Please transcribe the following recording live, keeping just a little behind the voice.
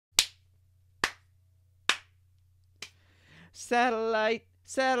Satellite,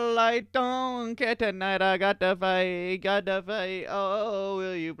 satellite, don't care tonight. I got to fight, got to fight. Oh,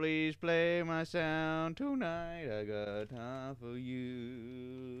 will you please play my sound tonight? I got time for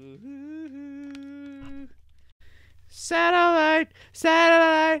you. Satellite,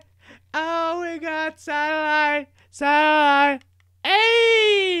 satellite. Oh, we got satellite, satellite.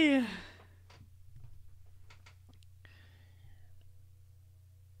 Hey!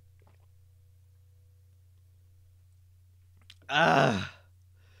 Ah.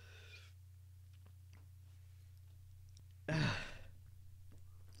 Woo!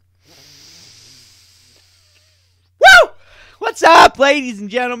 What's up, ladies and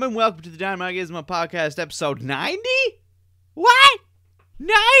gentlemen? Welcome to the DynamiteGizmo podcast, episode 90? What?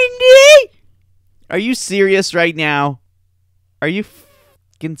 90? Are you serious right now? Are you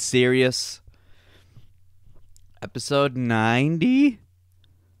fucking serious? Episode 90?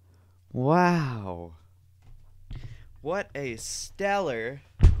 Wow. What a stellar,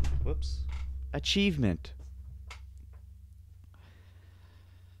 achievement.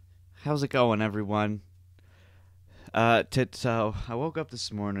 How's it going, everyone? So I woke up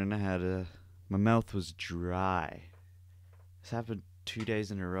this morning. My mouth was dry. This happened 2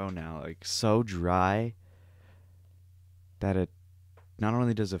 days in a row now. Like, so dry that it not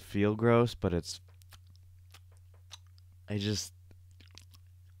only does it feel gross, but it's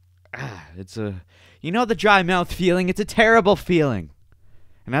the dry mouth feeling. It's a terrible feeling,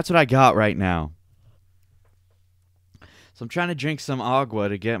 and that's what I got right now. So I'm trying to drink some agua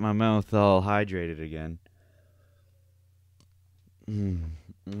to get my mouth all hydrated again.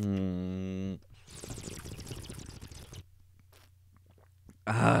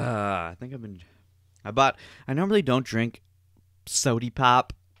 I think I normally don't drink sody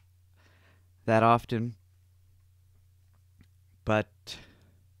pop that often, but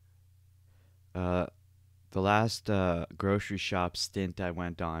the last grocery shop stint I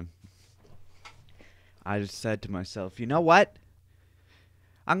went on, I just said to myself, you know what?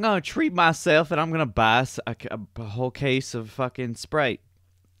 I'm going to treat myself and I'm going to buy a whole case of fucking Sprite.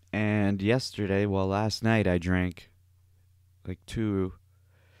 And last night I drank like 2,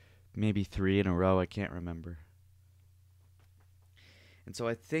 maybe 3 in a row. I can't remember. And so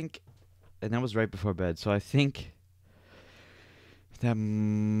and that was right before bed. So I think that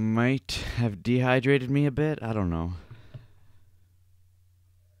might have dehydrated me a bit. I don't know.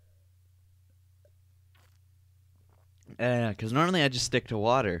 Because normally I just stick to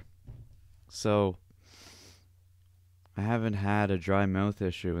water. So I haven't had a dry mouth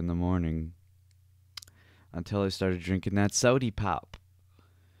issue in the morning until I started drinking that sody pop.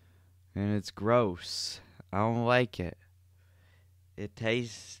 And it's gross. I don't like it. It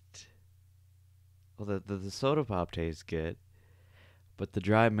tastes... Well, the soda pop tastes good. But the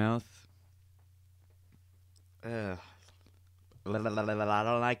dry mouth... I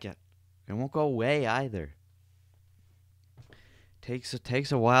don't like it. It won't go away either.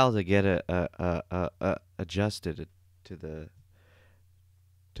 Takes a while to get adjusted to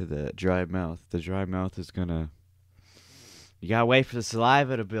the dry mouth. The dry mouth is gonna... You gotta wait for the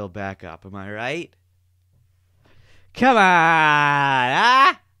saliva to build back up. Am I right? Come on,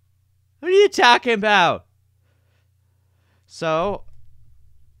 huh? What are you talking about? So,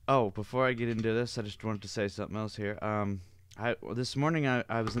 before I get into this, I just wanted to say something else here. This morning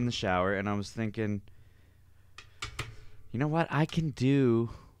I was in the shower and I was thinking, you know what? I can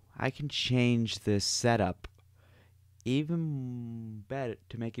change this setup even better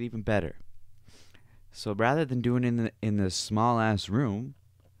to make it even better. So rather than doing it in the small ass room,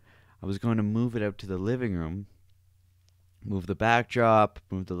 I was going to move it out to the living room. Move the backdrop,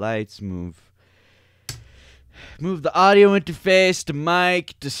 move the lights, move the audio interface, the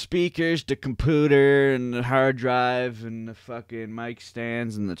mic, the speakers, the computer, and the hard drive, and the fucking mic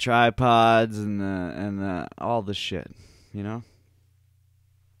stands, and the tripods, and the all the shit, you know?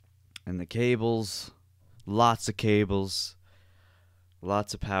 And the cables, lots of cables,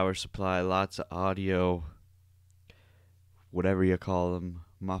 lots of power supply, lots of audio, whatever you call them,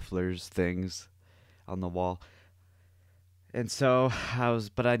 mufflers, things on the wall. And so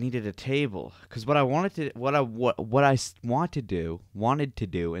but I needed a table, because what I wanted to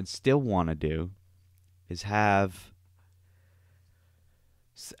do, and still want to do, is I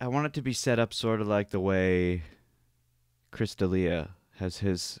want it to be set up sort of like the way Chris D'Elia has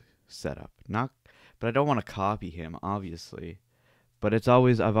his setup. But I don't want to copy him, obviously. But I've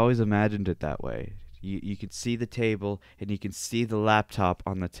always imagined it that way. You can see the table, and you can see the laptop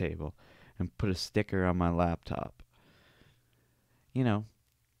on the table, and put a sticker on my laptop. You know,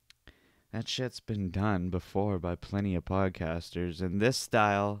 that shit's been done before by plenty of podcasters, and this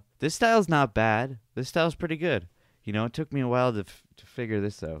style's not bad. This style's pretty good. You know, it took me a while to figure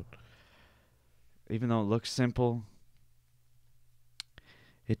this out. Even though it looks simple,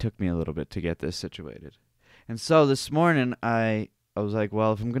 it took me a little bit to get this situated. And so this morning, I was like,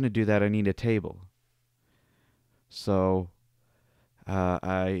 well, if I'm going to do that, I need a table. So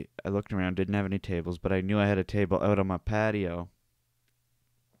I looked around, didn't have any tables, but I knew I had a table out on my patio.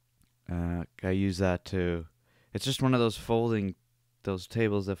 I use that to... It's just one of those those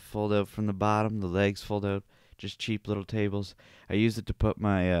tables that fold out from the bottom. The legs fold out. Just cheap little tables. I use it to put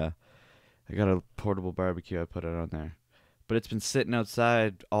my... I got a portable barbecue. I put it on there. But it's been sitting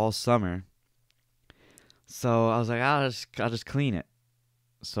outside all summer. So I was like, I'll just clean it.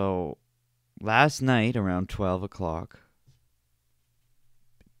 So last night around 12 o'clock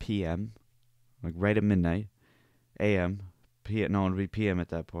p.m., like right at midnight, a.m., no, it would be p.m. at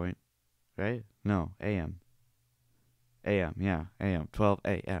that point, right? No, a.m. a.m., yeah, a.m., 12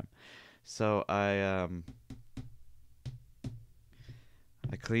 a.m. So I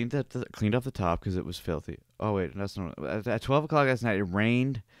cleaned off the top because it was filthy. Oh wait, that's not. At 12 o'clock last night, it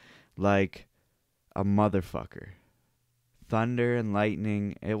rained like a motherfucker. Thunder and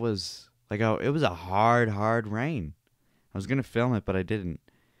lightning. It was like it was a hard rain. I was gonna film it, but I didn't.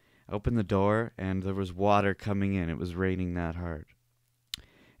 I opened the door and there was water coming in. It was raining that hard.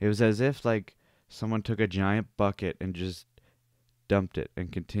 It was as if like someone took a giant bucket and just dumped it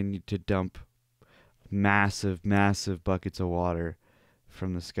and continued to dump massive buckets of water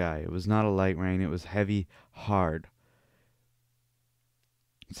from the sky. It was not a light rain. It was heavy, hard.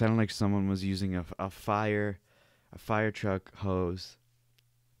 It sounded like someone was using a fire truck hose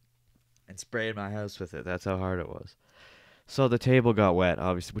and sprayed my house with it. That's how hard it was. So the table got wet,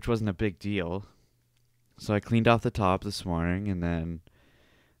 obviously, which wasn't a big deal. So I cleaned off the top this morning, and then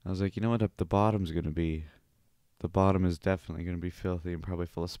I was like, you know what the bottom's going to be? The bottom is definitely going to be filthy and probably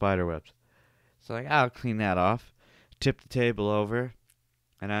full of spider webs. So I'll clean that off. Tip the table over.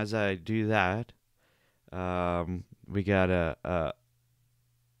 And as I do that, we got a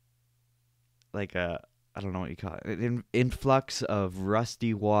I don't know what you call it. An influx of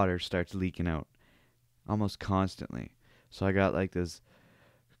rusty water starts leaking out almost constantly. So I got like this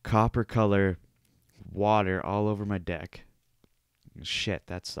copper color water all over my deck. Shit,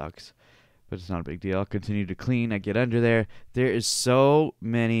 that sucks. But it's not a big deal. I'll continue to clean. I get under there. There is so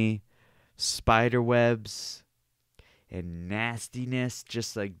many spider webs and nastiness,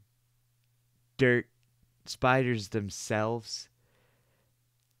 just like dirt, spiders themselves.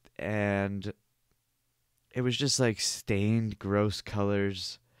 And it was just like stained, gross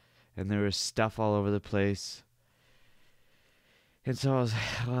colors, and there was stuff all over the place. And so I was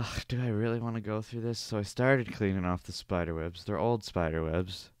like, well, do I really want to go through this? So I started cleaning off the spider webs. They're old spider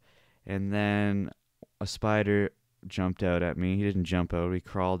webs. And then a spider jumped out at me. He didn't jump out. He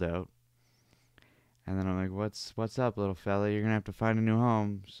crawled out. And then I'm like, what's up, little fella? You're going to have to find a new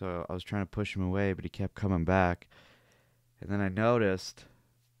home. So I was trying to push him away, but he kept coming back. And then I noticed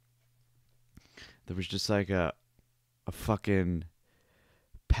there was just like a fucking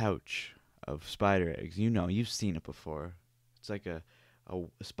pouch of spider eggs. You know, you've seen it before. It's like a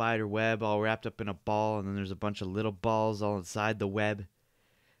spider web all wrapped up in a ball, and then there's a bunch of little balls all inside the web.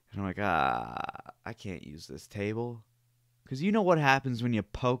 And I'm like, I can't use this table. Because you know what happens when you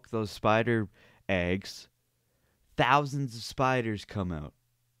poke those spider eggs? Thousands of spiders come out.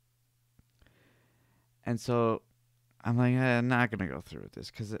 And so I'm like, I'm not going to go through with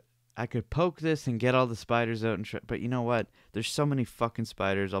this, because I could poke this and get all the spiders out, but you know what? There's so many fucking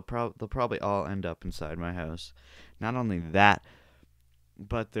spiders. They'll probably all end up inside my house. Not only that,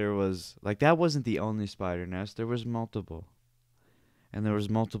 but there was that wasn't the only spider nest. There was multiple, and there was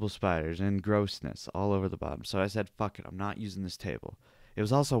multiple spiders and grossness all over the bottom. So I said, "Fuck it, I'm not using this table." It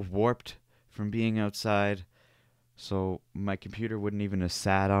was also warped from being outside, so my computer wouldn't even have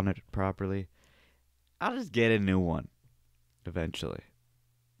sat on it properly. I'll just get a new one eventually.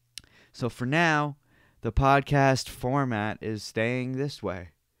 So for now, the podcast format is staying this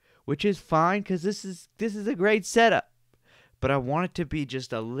way, which is fine because this is a great setup. But I want it to be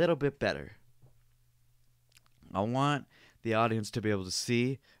just a little bit better. I want the audience to be able to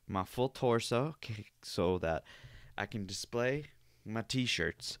see my full torso, so that I can display my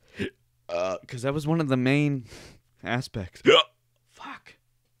t-shirts. Because that was one of the main aspects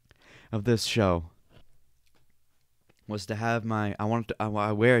of this show. Was to have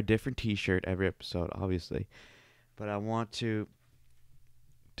I wear a different t-shirt every episode, obviously, but I want to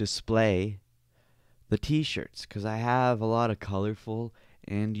display the t-shirts because I have a lot of colorful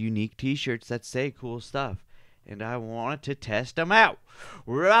and unique t-shirts that say cool stuff, and I wanted to test them out.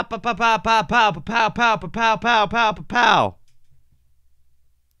 You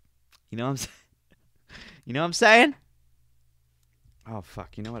know what I'm saying? Oh,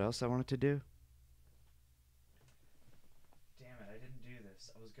 fuck. You know what else I wanted to do? Damn it, I didn't do this.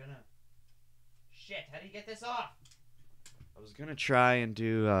 I was gonna... Shit, how do you get this off? I was gonna try and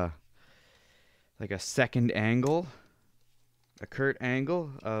do, like a second angle. A Kurt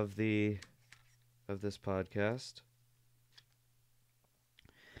angle of this podcast.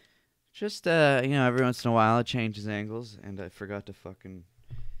 Just, every once in a while it changes angles, and I forgot to fucking...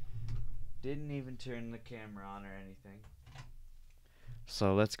 Didn't even turn the camera on or anything.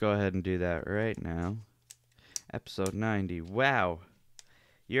 So let's go ahead and do that right now. Episode 90. Wow.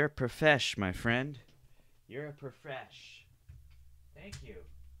 You're a profesh, my friend. You're a profesh. Thank you.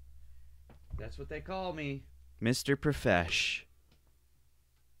 That's what they call me. Mr. Profesh.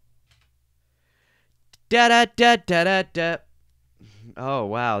 Da-da-da-da-da-da. Oh,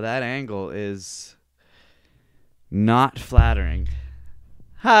 wow. That angle is not flattering.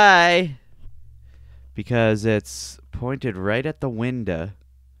 Hi. Because it's pointed right at the window.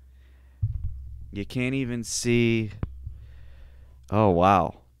 You can't even see. Oh,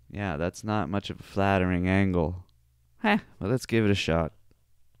 wow. Yeah, that's not much of a flattering angle. Well, let's give it a shot.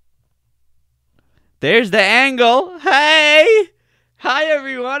 There's the angle. Hey! Hi,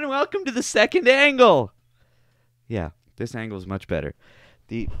 everyone. Welcome to the second angle. Yeah, this angle is much better.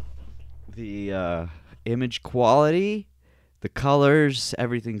 The image quality, the colors,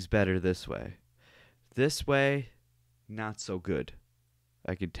 everything's better this way. This way, not so good.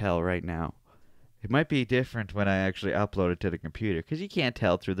 I can tell right now. It might be different when I actually upload it to the computer, because you can't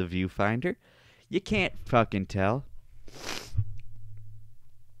tell through the viewfinder. You can't fucking tell.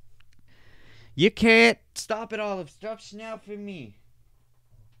 You can't. Stop it, Olive. Stop snooping me.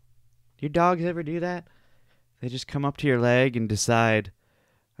 Do your dogs ever do that? They just come up to your leg and decide,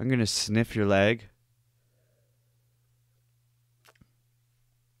 I'm going to sniff your leg.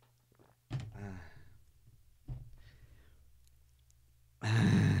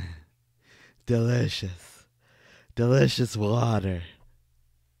 Delicious. Delicious water.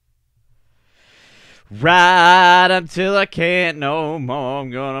 Right until I can't no more.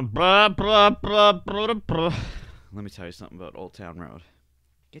 I'm gonna blah, blah, blah, blah, blah. Let me tell you something about Old Town Road.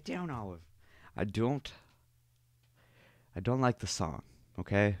 Get down, Olive. I don't like the song,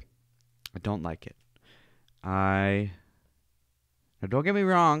 okay? I don't like it. Now don't get me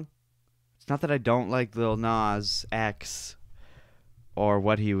wrong. It's not that I don't like Lil Nas X or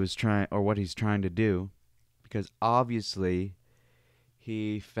what he's trying to do, because obviously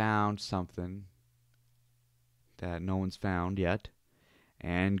he found something that no one's found yet,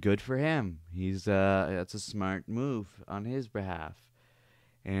 and good for him. That's a smart move on his behalf,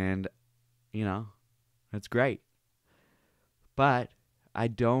 and that's great. But I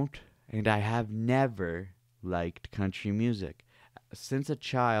don't, and I have never liked country music. Since a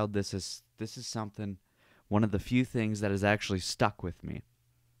child, this is something, one of the few things that has actually stuck with me.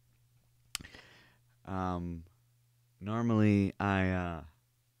 Normally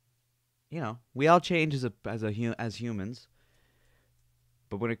we all change as humans,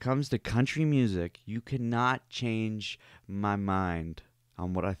 but when it comes to country music, you cannot change my mind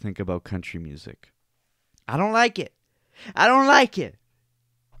on what I think about country music. I don't like it.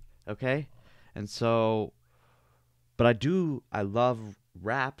 Okay? And so, but I love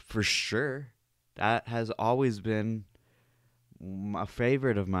rap for sure. That has always been a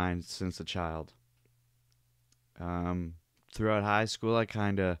favorite of mine since a child. Throughout high school,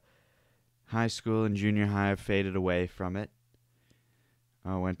 high school and junior high, I faded away from it.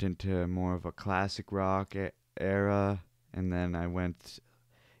 I went into more of a classic rock era, and then I went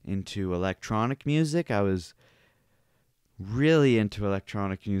into electronic music. I was really into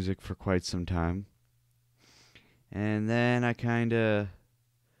electronic music for quite some time. And then I kind of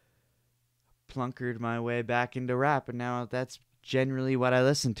plunkered my way back into rap, and now that's generally what I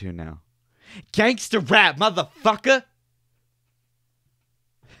listen to now. Gangsta rap, motherfucker!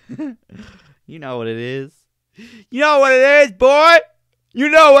 You know what it is. You know what it is, boy! You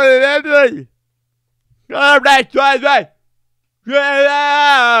know what it is!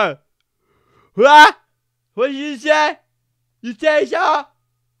 What? What did you say? You say so?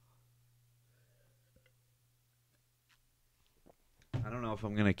 I don't know if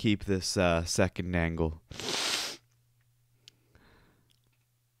I'm gonna keep this second angle.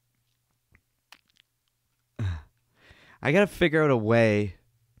 I gotta figure out a way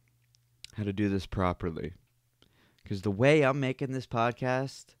how to do this properly. Because the way I'm making this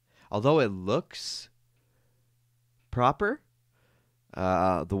podcast, although it looks proper,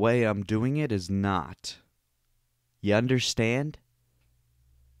 the way I'm doing it is not. You understand?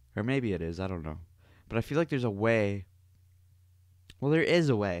 Or maybe it is, I don't know. But I feel like there's a way. Well, there is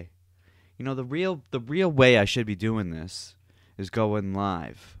a way. The real way I should be doing this is going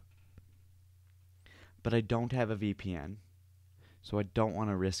live. But I don't have a VPN, so I don't want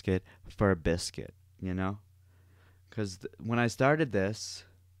to risk it for a biscuit, you know? Because when I started this,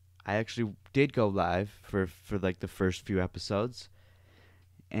 I actually did go live for like the first few episodes.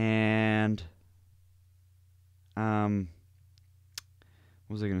 And, what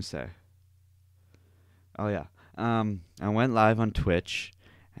was I going to say? Oh, yeah. I went live on Twitch,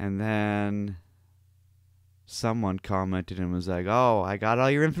 and then someone commented and was like, "Oh, I got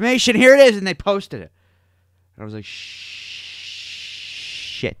all your information. Here it is," and they posted it. And I was like,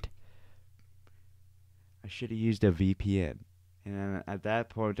 shit. I should have used a VPN. And then at that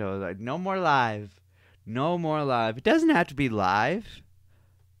point, I was like, no more live. No more live. It doesn't have to be live.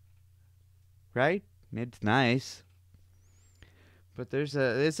 Right? It's nice. But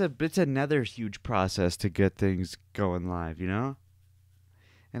it's another huge process to get things going live, you know?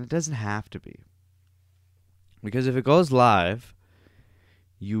 And it doesn't have to be. Because if it goes live,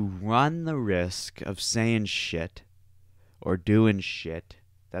 you run the risk of saying shit or doing shit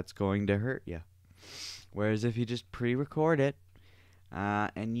that's going to hurt you. Whereas if you just pre-record it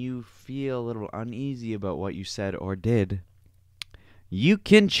and you feel a little uneasy about what you said or did, you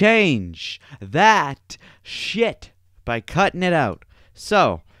can change that shit by cutting it out.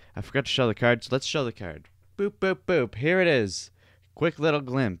 So, I forgot to show the card, so let's show the card. Boop, boop, boop. Here it is. Quick little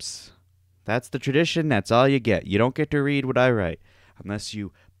glimpse. That's the tradition. That's all you get. You don't get to read what I write unless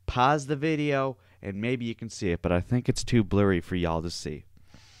you pause the video and maybe you can see it, but I think it's too blurry for y'all to see.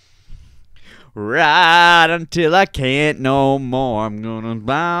 Ride until I can't no more. I'm gonna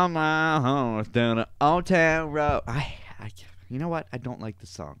buy my horse down the old town road. You know what? I don't like the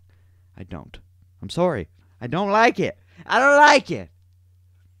song. I don't. I'm sorry. I don't like it. I don't like it.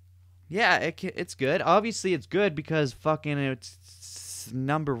 Yeah, it's good. Obviously, it's good because fucking it's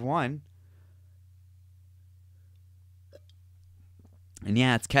number one. And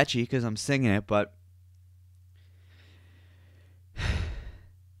yeah, it's catchy because I'm singing it, but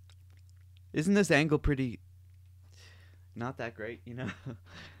isn't this angle pretty not that great, you know?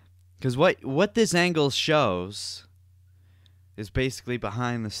 Because what this angle shows is basically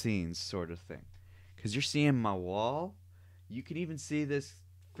behind the scenes sort of thing. Because you're seeing my wall. You can even see this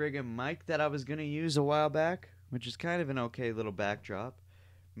friggin' mic that I was going to use a while back, which is kind of an okay little backdrop.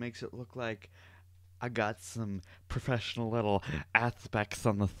 Makes it look like I got some professional little aspects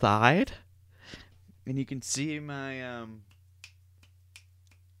on the side. And you can see my,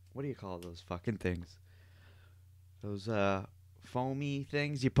 what do you call those fucking things? Those, foamy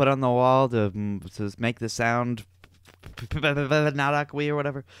things you put on the wall to make the sound not echoey or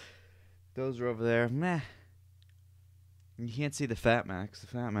whatever. Those are over there. Meh. You can't see the Fat Max. The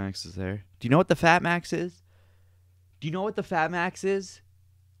Fat Max is there. Do you know what the Fat Max is? Do you know what the Fat Max is?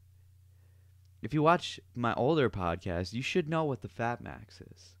 If you watch my older podcast, you should know what the Fat Max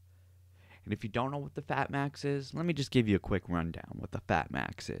is. And if you don't know what the Fat Max is, let me just give you a quick rundown what the Fat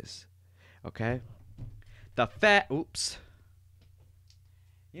Max is. Okay? Oops.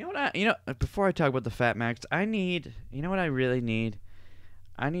 You know, before I talk about the Fat Max, you know what I really need?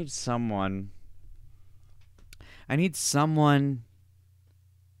 I need someone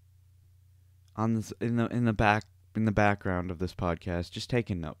on this in the background of this podcast just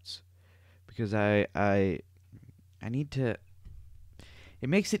taking notes. Because I need to. It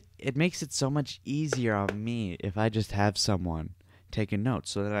makes it so much easier on me if I just have someone taking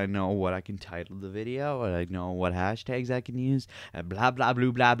notes so that I know what I can title the video and I know what hashtags I can use and blah blah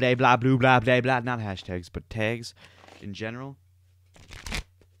blue blah blah blah blue blah blah blah, not hashtags but tags in general.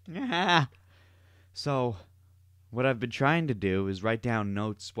 So what I've been trying to do is write down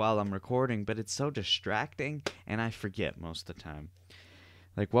notes while I'm recording, but it's so distracting and I forget most of the time.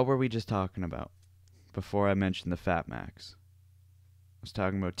 Like, what were we just talking about before I mentioned the Fat Max? I was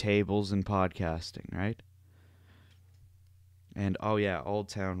talking about tables and podcasting, right? And, oh yeah, Old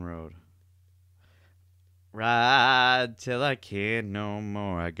Town Road. Ride till I can't no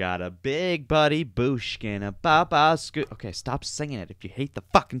more. I got a big buddy Booshkin, a Baba Scoot. Okay, stop singing it if you hate the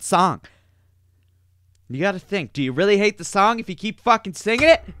fucking song. You gotta think, do you really hate the song if you keep fucking singing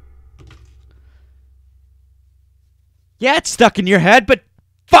it? Yeah, it's stuck in your head, but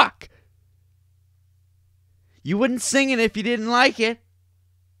fuck! You wouldn't sing it if you didn't like it.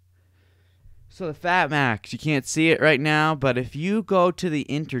 So the Fat Max, you can't see it right now, but if you go to the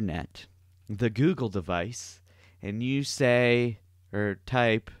internet, the Google device, and you say, or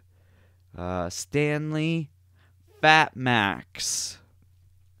type, Stanley Fat Max,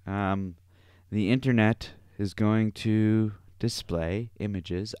 the internet is going to display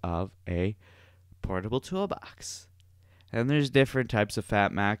images of a portable toolbox. And there's different types of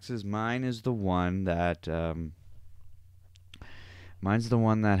Fat Maxes. Mine is the one that Mine's the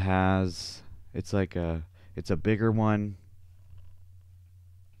one that has. It's like it's a bigger one.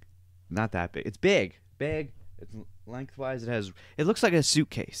 Not that big. It's big. Big. It's lengthwise. It looks like a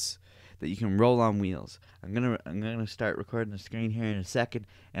suitcase that you can roll on wheels. I'm gonna start recording the screen here in a second,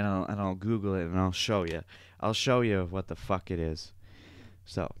 and I'll Google it and I'll show you. I'll show you what the fuck it is.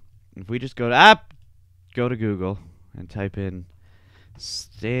 So if we just go to Google and type in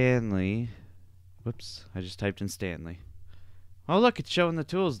Stanley. Whoops, I just typed in Stanley. Oh look, it's showing the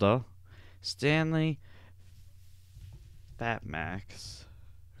tools though. Stanley Fat Max.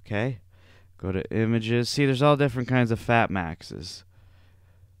 Okay. Go to images. See, there's all different kinds of Fat Maxes.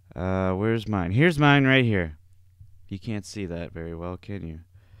 Where's mine? Here's mine right here. You can't see that very well, can you?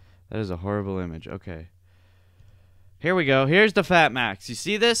 That is a horrible image. Okay. Here we go. Here's the Fat Max. You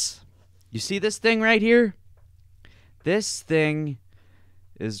see this? You see this thing right here? This thing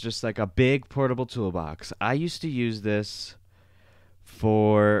is just like a big portable toolbox. I used to use this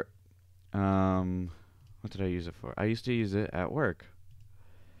for what did I use it for? I used to use it at work.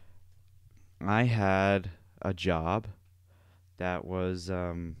 I had a job that was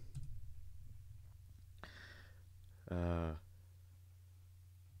my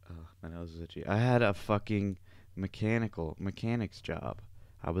nose is itchy. I had a fucking mechanics job.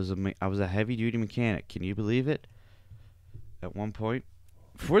 I was a heavy duty mechanic. Can you believe it? At one point,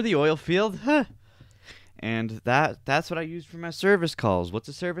 for the oil field, huh? And that's what I used for my service calls. What's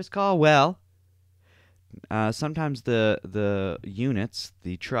a service call? Well, sometimes the units,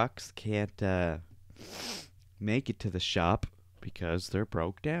 the trucks, can't make it to the shop because they're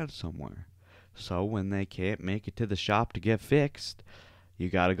broke down somewhere. So when they can't make it to the shop to get fixed, you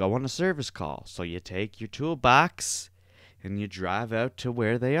gotta go on a service call. So you take your toolbox and you drive out to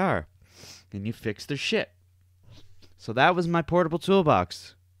where they are and you fix their shit. So that was my portable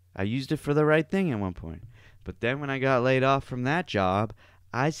toolbox. I used it for the right thing at one point. But then when I got laid off from that job,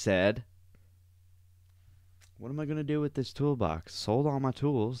 I said, what am I going to do with this toolbox? Sold all my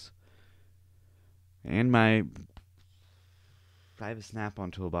tools. And I have a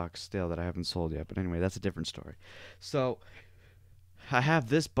Snap-on toolbox still that I haven't sold yet. But anyway, that's a different story. So I have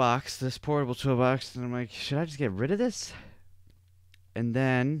this box, this portable toolbox, and I'm like, should I just get rid of this? And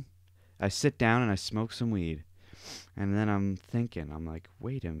then I sit down and I smoke some weed. And then I'm thinking, I'm like,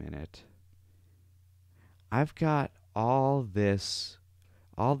 wait a minute. I've got all these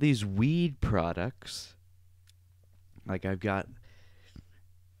weed products. Like I've got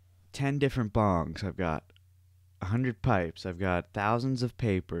 10 different bongs. I've got 100 pipes. I've got thousands of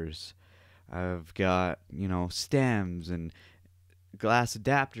papers. I've got, stems and glass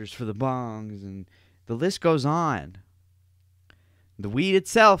adapters for the bongs, and the list goes on. The weed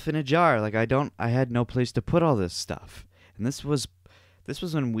itself in a jar. Like I had no place to put all this stuff. And this was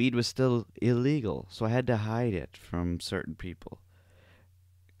when weed was still illegal, so I had to hide it from certain people.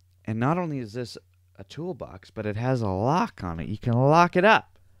 And not only is this a toolbox, but it has a lock on it. You can lock it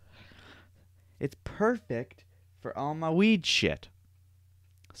up. It's perfect for all my weed shit.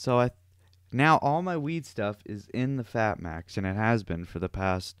 So now all my weed stuff is in the Fat Max, and it has been for the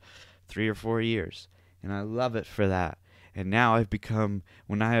past 3 or 4 years. And I love it for that. And now I've become,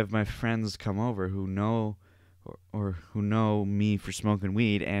 when I have my friends come over who know or who know me for smoking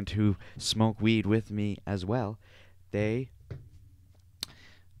weed and who smoke weed with me as well, the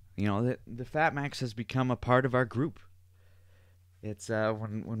Fat Max has become a part of our group. It's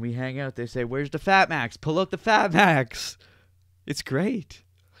when we hang out, they say, "Where's the Fat Max? Pull out the Fat Max." It's great.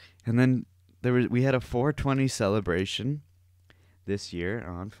 And then we had a 420 celebration this year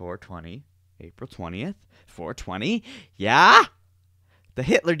on 420, April 20th. 420, yeah, the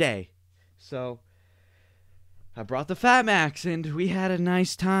Hitler Day. So I brought the Fat Max, and we had a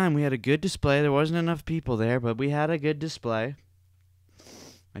nice time. We had a good display. There wasn't enough people there, but we had a good display.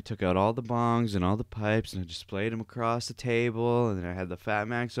 I took out all the bongs and all the pipes, and I displayed them across the table, and then I had the Fat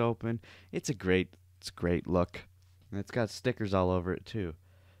Max open. It's a great look, and it's got stickers all over it too.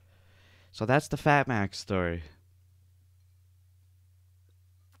 So that's the Fat Max story.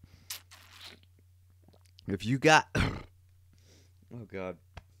 If you got oh god.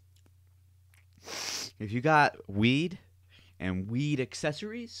 If you got weed and weed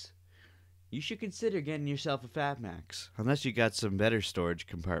accessories, you should consider getting yourself a Fat Max, unless you got some better storage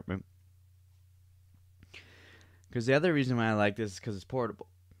compartment. Because the other reason why I like this is because it's portable.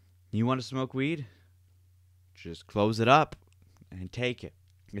 You want to smoke weed? Just close it up and take it.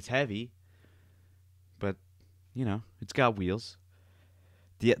 It's heavy, but it's got wheels.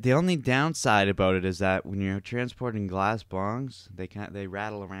 The only downside about it is that when you're transporting glass bongs, they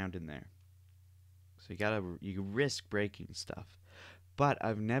rattle around in there. So you risk breaking stuff. But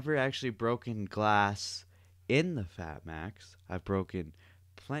I've never actually broken glass in the Fat Max. I've broken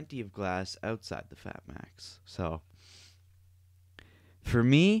plenty of glass outside the Fat Max. So, for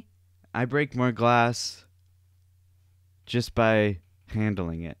me, I break more glass just by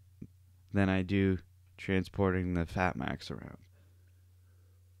handling it than I do transporting the Fat Max around.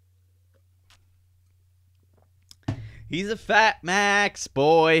 He's a Fat Max,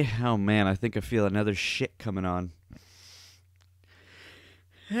 boy. Oh, man, I think I feel another shit coming on.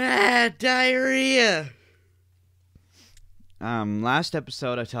 Diarrhea. Last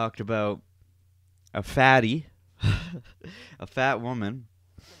episode I talked about a fatty, a fat woman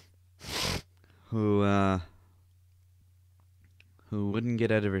who wouldn't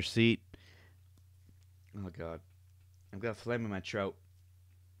get out of her seat. Oh, God. I've got a flame in my throat.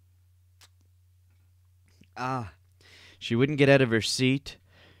 She wouldn't get out of her seat.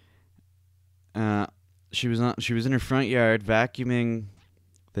 She was in her front yard vacuuming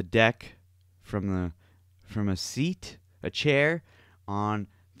the deck from a chair on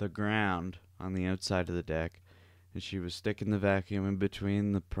the ground on the outside of the deck, and she was sticking the vacuum in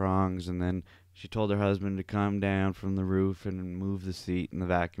between the prongs, and then she told her husband to come down from the roof and move the seat and the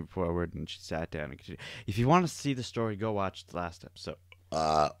vacuum forward, and she sat down. And if you want to see the story, go watch the last episode.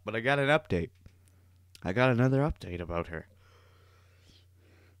 But I got an update. I got another update about her.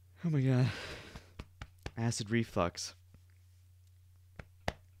 Oh my God. Acid reflux.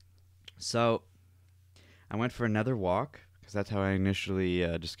 So, I went for another walk, because that's how I initially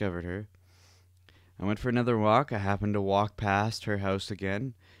discovered her. I went for another walk. I happened to walk past her house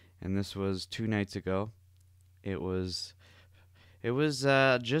again, and this was 2 nights ago. It was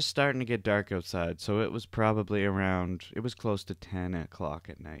just starting to get dark outside, so it was probably it was close to 10 o'clock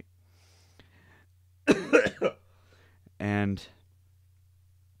at night. And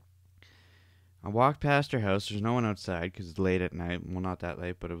I walked past her house. There's no one outside because it's late at night. Well, not that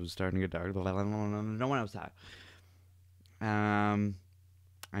late, but it was starting to get dark. No one outside.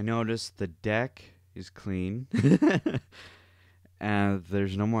 I noticed the deck is clean. And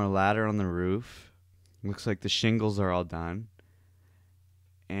there's no more ladder on the roof. Looks like the shingles are all done.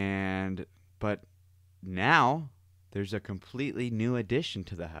 But now there's a completely new addition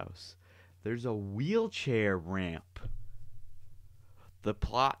to the house. There's a wheelchair ramp. The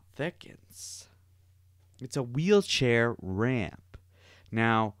plot thickens. It's a wheelchair ramp.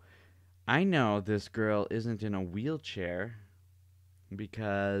 Now, I know this girl isn't in a wheelchair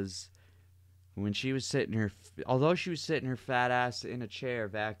because when she was although she was sitting her fat ass in a chair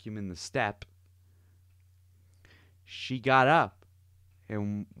vacuuming the step, she got up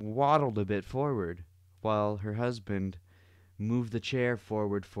and waddled a bit forward while her husband moved the chair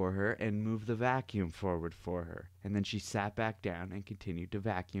forward for her and moved the vacuum forward for her. And then she sat back down and continued to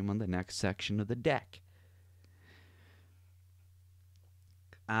vacuum on the next section of the deck.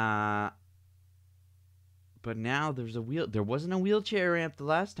 But now there wasn't a wheelchair ramp the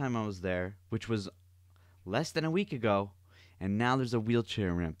last time I was there, which was less than a week ago, and now there's a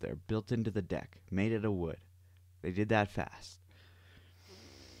wheelchair ramp there built into the deck, made out of wood. They did that fast.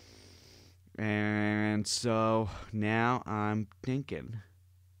 And so now I'm thinking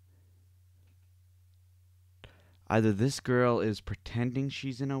either this girl is pretending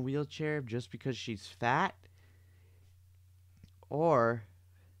she's in a wheelchair just because she's fat, or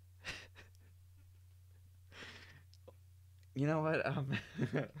you know what?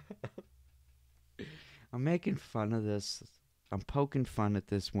 I'm making fun of this. I'm poking fun at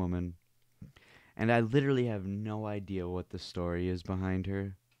this woman, and I literally have no idea what the story is behind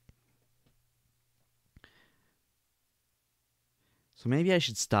her. So maybe I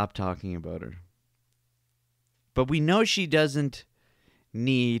should stop talking about her. But we know she doesn't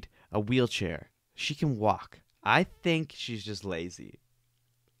need a wheelchair. She can walk. I think she's just lazy.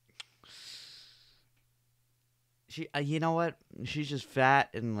 You know what? She's just fat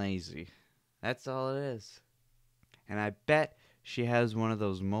and lazy. That's all it is. And I bet she has one of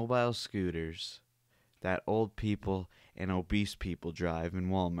those mobile scooters that old people and obese people drive in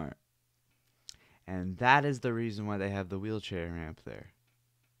Walmart. And that is the reason why they have the wheelchair ramp there.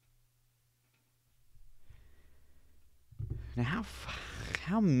 Now,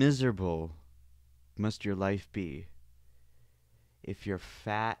 how miserable must your life be if you're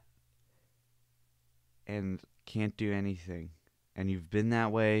fat and can't do anything, and you've been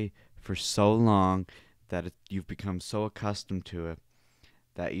that way for so long that you've become so accustomed to it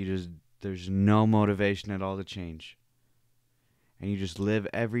that there's no motivation at all to change. And you just live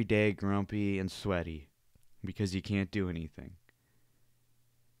every day grumpy and sweaty because you can't do anything.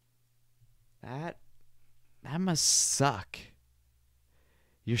 That must suck.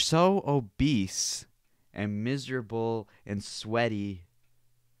 You're so obese and miserable and sweaty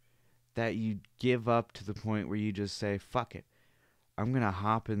that you give up to the point where you just say, fuck it. I'm going to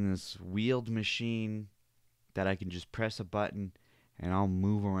hop in this wheeled machine that I can just press a button and I'll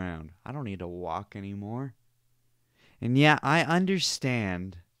move around. I don't need to walk anymore. And yeah, I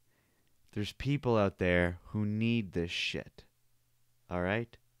understand there's people out there who need this shit. All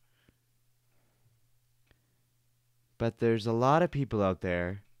right? But there's a lot of people out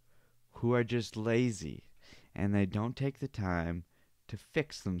there who are just lazy and they don't take the time to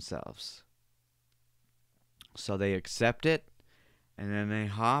fix themselves. So they accept it and then they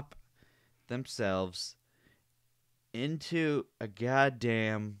hop themselves into a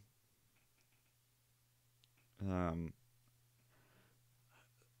goddamn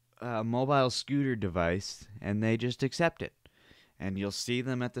mobile scooter device and they just accept it. And you'll see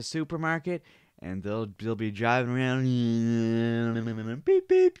them at the supermarket and they'll be driving around, beep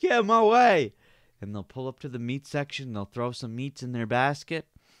beep, get in my way. And they'll pull up to the meat section, they'll throw some meats in their basket,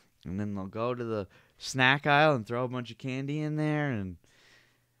 and then they'll go to the snack aisle and throw a bunch of candy in there, and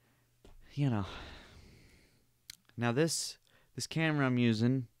Now this camera I'm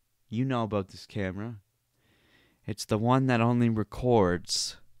using, you know about this camera. It's the one that only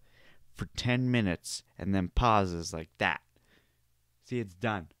records for 10 minutes and then pauses like that. See, it's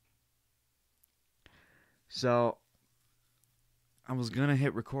done. So I was going to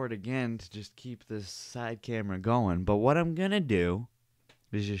hit record again to just keep this side camera going. But what I'm going to do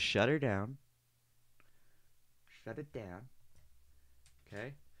is just shut her down. Shut it down.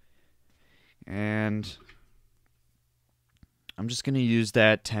 Okay? And I'm just going to use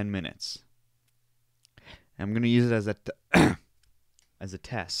that 10 minutes. I'm going to use it as as a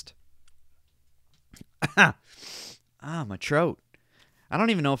test. My throat. I don't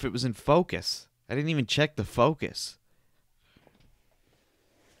even know if it was in focus. I didn't even check the focus.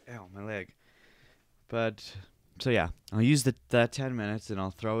 Ow, my leg. But, so yeah, I'll use the 10 minutes and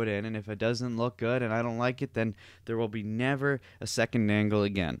I'll throw it in. And if it doesn't look good and I don't like it, then there will be never a second angle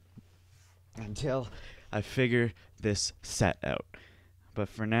again. Until I figure this set out. But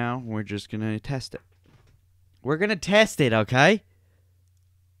for now, we're just going to test it. We're going to test it, okay?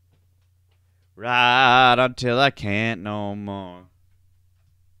 Right until I can't no more.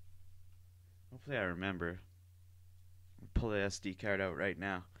 Hopefully I remember. I'll pull the SD card out right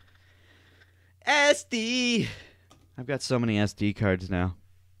now. SD! I've got so many SD cards now.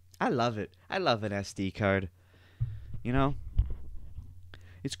 I love it. I love an SD card. You know?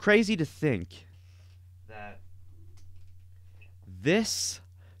 It's crazy to think that this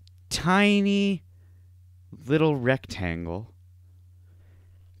tiny little rectangle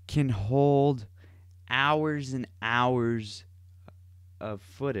can hold hours and hours of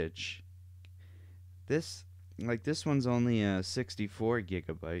footage. This one's only a 64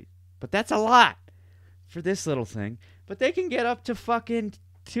 gigabyte, but that's a lot for this little thing. But they can get up to fucking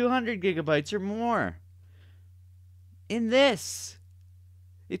 200 gigabytes or more in this.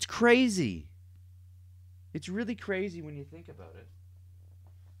 It's crazy. It's really crazy when you think about it.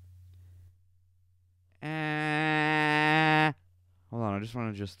 Hold on, I just want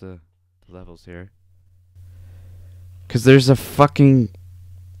to adjust the levels here. Because there's a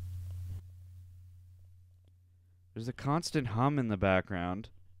constant hum in the background.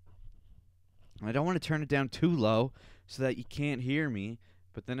 I don't want to turn it down too low so that you can't hear me.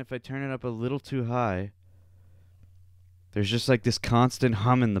 But then if I turn it up a little too high, there's just like this constant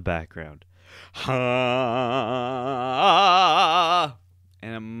hum in the background. And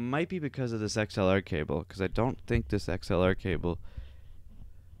it might be because of this XLR cable, because I don't think this XLR cable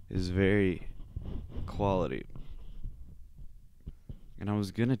is very quality. And I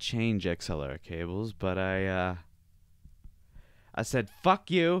was gonna change XLR cables, but I said,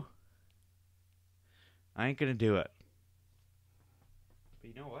 fuck you. I ain't gonna do it. But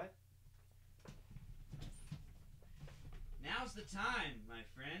you know what? Now's the time, my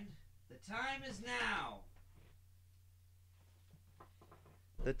friend. The time is now.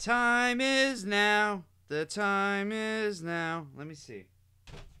 The time is now. The time is now. Let me see.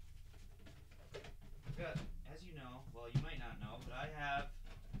 I've got, as you know, well, you might not know, but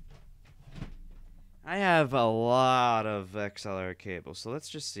I have a lot of XLR cables. So let's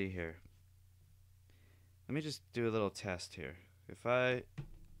just see here. Let me just do a little test here. If I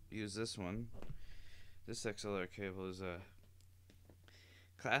use this one, this XLR cable is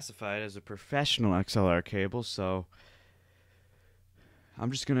classified as a professional XLR cable, so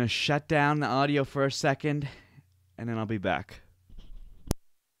I'm just going to shut down the audio for a second, and then I'll be back.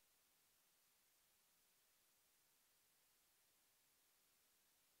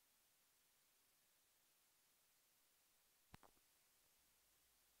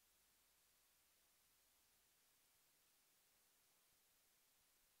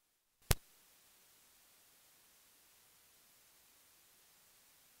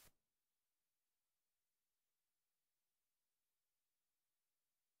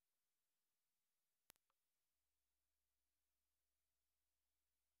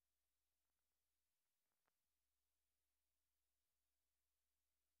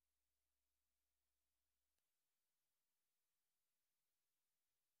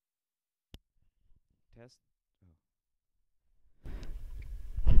 Test.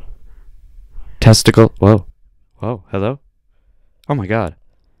 Oh. Testicle. Whoa. Whoa. Hello? Oh my god.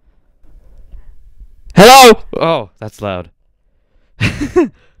 Hello! Oh, that's loud. I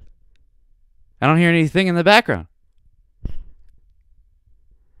don't hear anything in the background.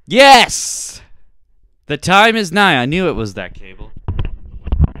 Yes! The time is nigh. I knew it was that cable.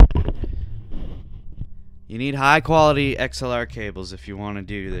 You need high quality XLR cables if you want to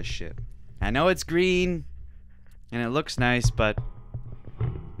do this shit. I know it's green and it looks nice, but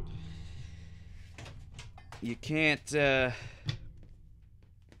you can't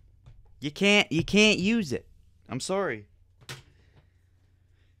you can't use it. I'm sorry.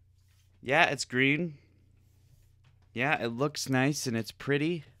 Yeah, it's green. Yeah, it looks nice and it's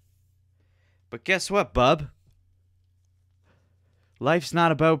pretty. But guess what, bub? Life's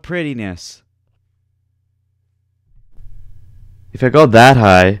not about prettiness. If I go that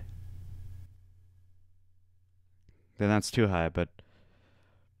high, then that's too high, but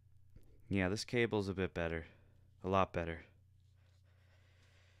yeah, this cable's a bit better. A lot better.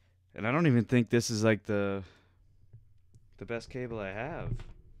 And I don't even think this is like the best cable I have.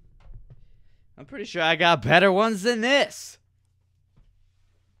 I'm pretty sure I got better ones than this.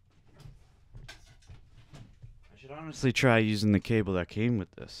 I should honestly try using the cable that came with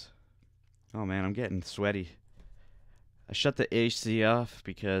this. Oh man, I'm getting sweaty. I shut the AC off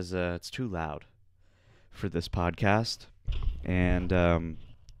because it's too loud for this podcast. And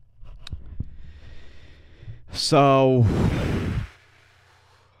so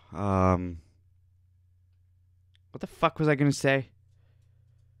what the fuck was I gonna say?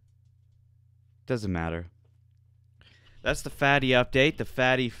 Doesn't matter. That's the fatty update. The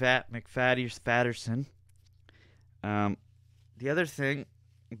fat McFatty Fatterson. The other thing,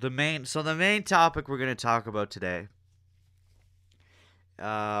 the main topic we're gonna talk about today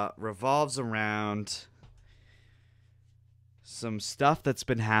revolves around some stuff that's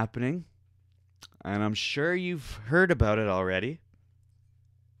been happening, and I'm sure you've heard about it already.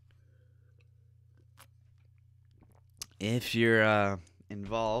 If you're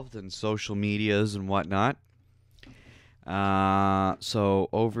involved in social medias and whatnot. So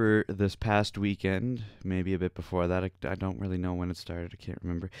over this past weekend, maybe a bit before that, I don't really know when it started. I can't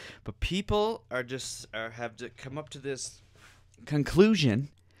remember. But people have come up to this conclusion,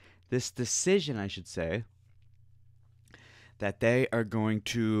 this decision, I should say, that they are going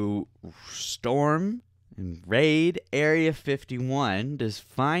to storm and raid Area 51 to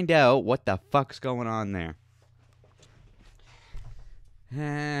find out what the fuck's going on there.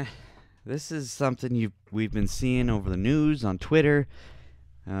 This is something we've been seeing over the news, on Twitter,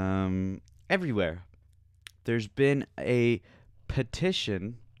 everywhere. There's been a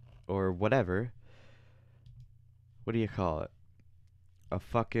petition, or whatever. What do you call it? A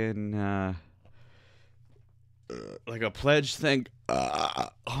fucking, like a pledge thing. Oh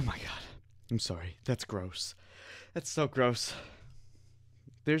my god. I'm sorry. That's gross. That's so gross.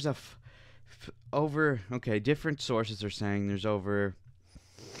 There's different sources are saying there's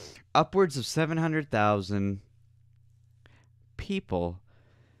upwards of 700,000 people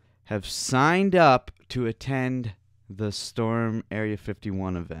have signed up to attend the Storm Area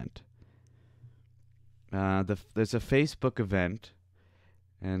 51 event. There's a Facebook event,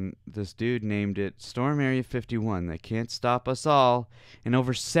 and this dude named it Storm Area 51. They can't stop us all. And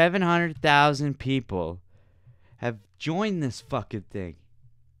over 700,000 people have joined this fucking thing.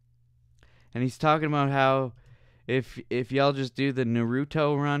 And he's talking about how if y'all just do the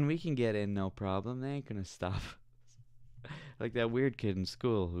Naruto run, we can get in no problem. They ain't gonna stop. Like that weird kid in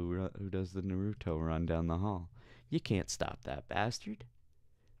school who does the Naruto run down the hall. You can't stop that bastard.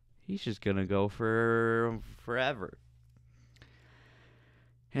 He's just gonna go for forever.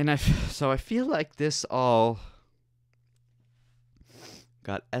 And so I feel like this all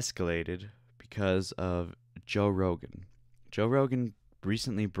got escalated because of Joe Rogan. Joe Rogan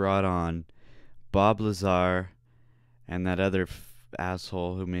recently brought on Bob Lazar and that other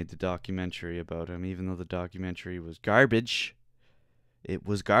asshole who made the documentary about him, even though the documentary was garbage. It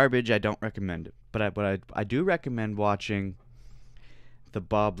was garbage. I don't recommend it. But I do recommend watching the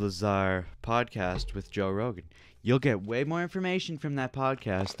Bob Lazar podcast with Joe Rogan. You'll get way more information from that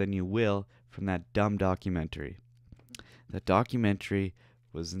podcast than you will from that dumb documentary. The documentary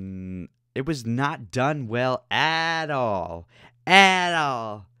was not done well at all. At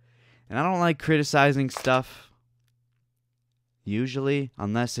all. And I don't like criticizing stuff usually,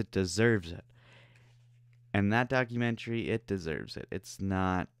 unless it deserves it. And that documentary, it deserves it. It's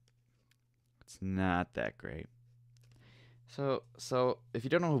not that great. So if you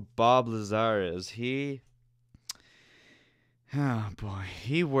don't know who Bob Lazar is, he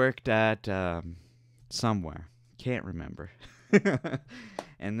worked at somewhere. Can't remember.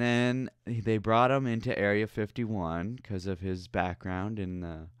 And then they brought him into Area 51 because of his background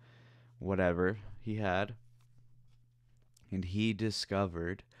in whatever he had. And he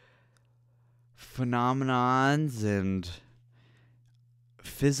discovered phenomenons and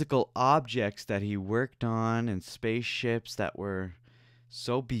physical objects that he worked on and spaceships that were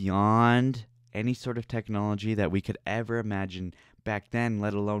so beyond any sort of technology that we could ever imagine back then,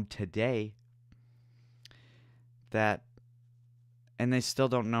 let alone today, and they still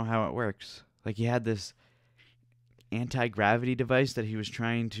don't know how it works. Like, he had this anti-gravity device that he was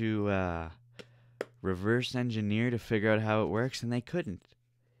trying to reverse engineer to figure out how it works, and they couldn't.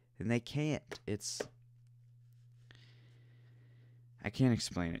 And they can't. I can't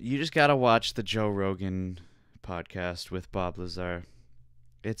explain it. You just gotta watch the Joe Rogan podcast with Bob Lazar.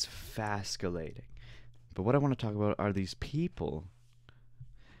 It's fascinating. But what I want to talk about are these people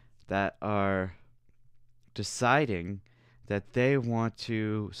that are deciding that they want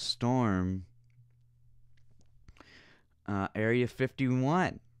to storm Area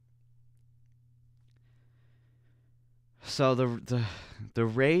 51. So the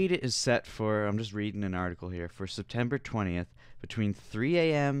raid is set for, I'm just reading an article here, for September 20th between 3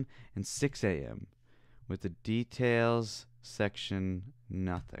 a.m. and 6 a.m. with the details section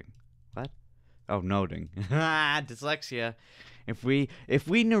nothing. What? Oh, noting. Dyslexia. If we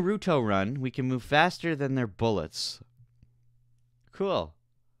Naruto run, we can move faster than their bullets. Cool.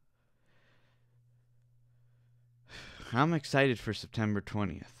 I'm excited for September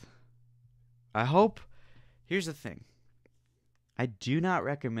 20th. I hope. Here's the thing. I do not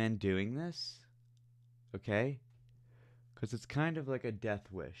recommend doing this. Okay? Because it's kind of like a death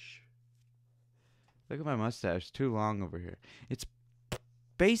wish. Look at my mustache. Too long over here. It's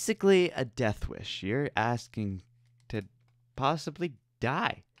basically a death wish. You're asking to possibly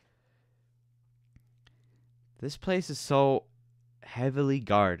die. This place is so heavily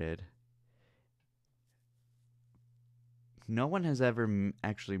guarded. No one has ever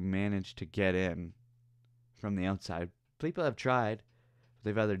actually managed to get in from the outside. People have tried.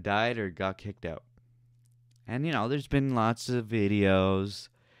 They've either died or got kicked out. And, there's been lots of videos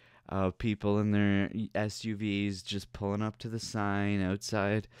of people in their SUVs just pulling up to the sign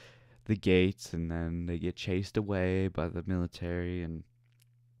outside the gates, and then they get chased away by the military. And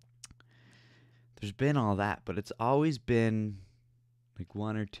there's been all that, but it's always been like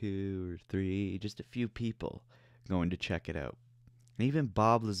 1 or 2 or 3, just a few people going to check it out. And even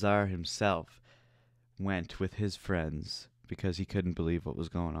Bob Lazar himself went with his friends because he couldn't believe what was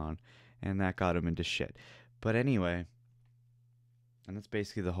going on, and that got him into shit. But anyway, and that's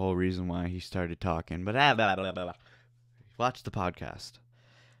basically the whole reason why he started talking. But watch the podcast.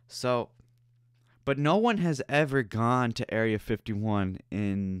 So, but no one has ever gone to Area 51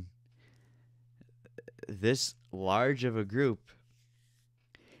 in this large of a group.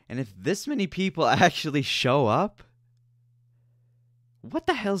 And if this many people actually show up, what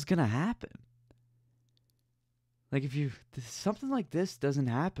the hell's gonna happen? Like, something like this doesn't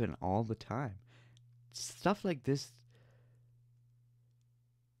happen all the time. Stuff like this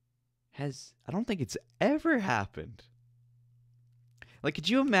I don't think it's ever happened. Like, could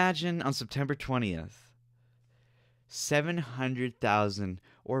you imagine on September 20th, 700,000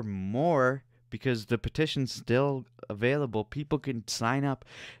 or more, because the petition's still available, people can sign up.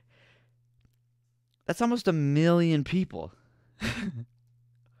 That's almost 1 million people. Could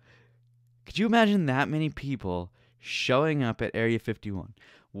you imagine that many people showing up at Area 51?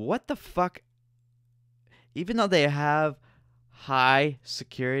 What the fuck? Even though they have high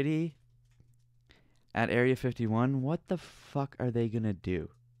security at Area 51, what the fuck are they gonna do?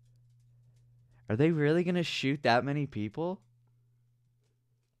 Are they really gonna shoot that many people?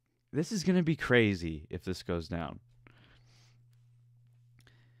 This is gonna be crazy if this goes down.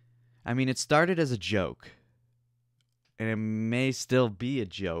 I mean, it started as a joke, and it may still be a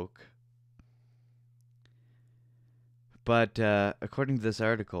joke. But according to this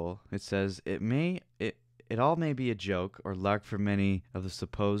article, it says it all may be a joke or lark for many of the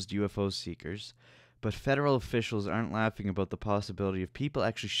supposed UFO seekers, but federal officials aren't laughing about the possibility of people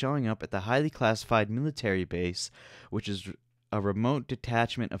actually showing up at the highly classified military base, which is a remote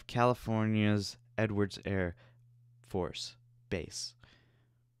detachment of California's Edwards Air Force Base.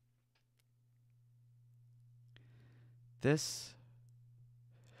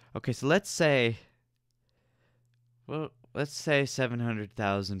 Okay, so let's say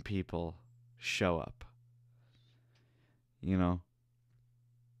 700,000 people show up.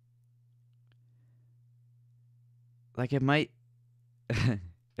 Like, it might,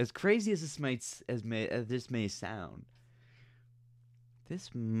 as crazy as this may sound,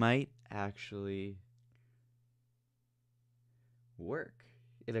 this might actually work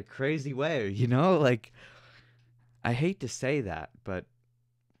in a crazy way, you know? Like, I hate to say that, but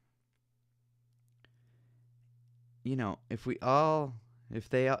you know, if we all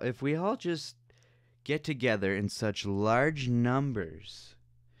just get together in such large numbers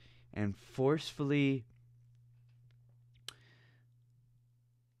and forcefully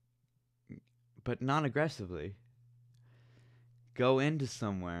but non aggressively go into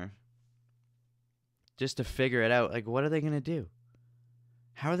somewhere just to figure it out, like, what are they going to do?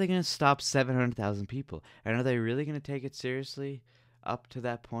 How are they going to stop 700,000 people? And are they really going to take it seriously up to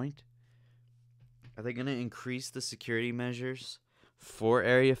that point? Are they going to increase the security measures for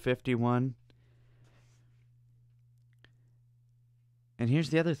Area 51? And here's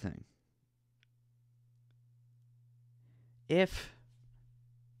the other thing. If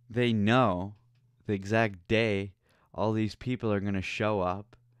they know the exact day all these people are going to show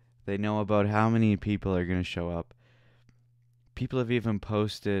up, they know about how many people are going to show up. People have even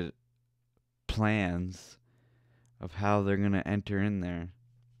posted plans of how they're going to enter in there.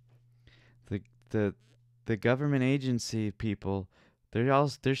 The government agency people,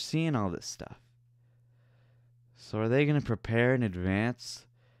 they're seeing all this stuff. So are they going to prepare in advance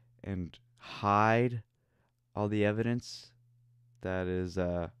and hide all the evidence that is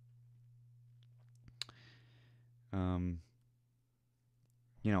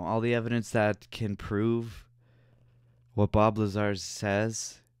you know, all the evidence that can prove what Bob Lazar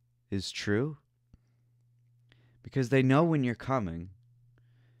says is true? Because they know when you're coming.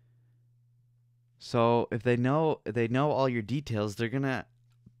 So if they know all your details, they're gonna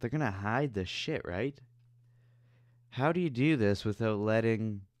hide the shit, right? How do you do this without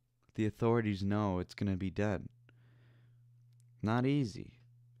letting the authorities know it's gonna be done? Not easy.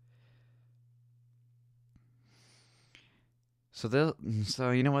 So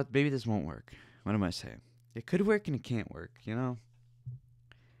you know what? Maybe this won't work. What am I saying? It could work and it can't work, you know?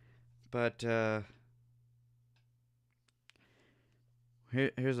 But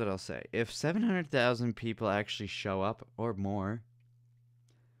here's what I'll say. If 700,000 people actually show up or more,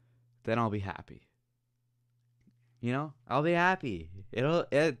 then I'll be happy. You know? I'll be happy.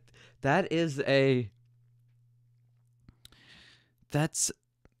 That's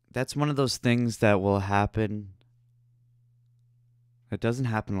one of those things that will happen. It doesn't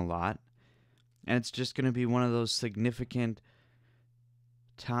happen a lot. And it's just going to be one of those significant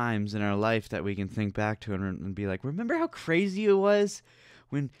times in our life that we can think back to and be like, remember how crazy it was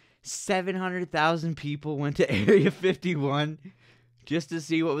when 700,000 people went to Area 51 just to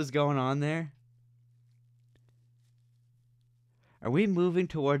see what was going on there? Are we moving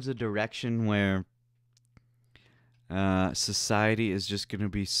towards a direction where society is just going to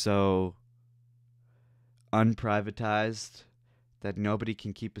be so unprivatized that nobody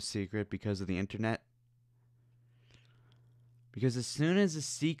can keep a secret because of the internet? Because as soon as a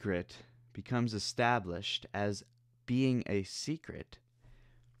secret becomes established as being a secret,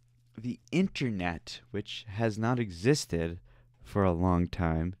 the internet, which has not existed for a long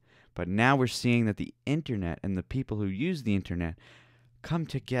time, but now we're seeing that the internet and the people who use the internet come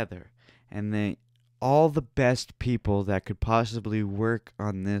together, and all the best people that could possibly work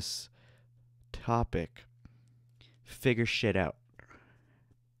on this topic figure shit out.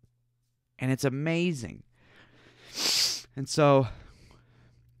 And it's amazing. And so,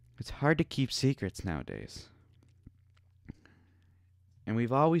 it's hard to keep secrets nowadays. And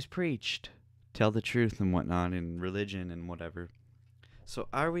we've always preached, tell the truth and whatnot in religion and whatever. So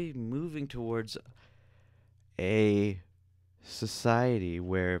are we moving towards a society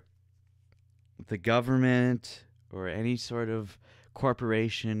where the government or any sort of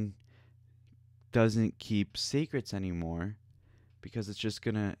corporation doesn't keep secrets anymore because it's just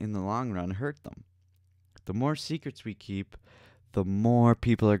going to, in the long run, hurt them? The more secrets we keep, the more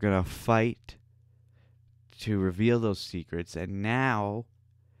people are going to fight to reveal those secrets. And now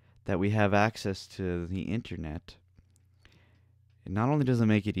that we have access to the internet, it not only doesn't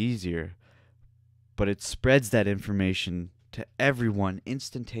make it easier, but it spreads that information to everyone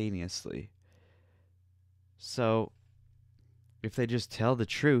instantaneously. So if they just tell the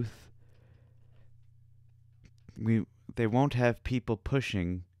truth, they won't have people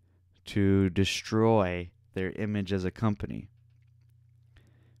pushing to destroy their image as a company,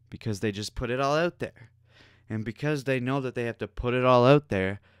 because they just put it all out there. And because they know that they have to put it all out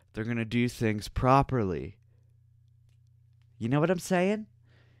there, they're going to do things properly. You know what I'm saying?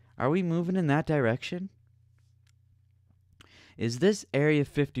 Are we moving in that direction? Is this Area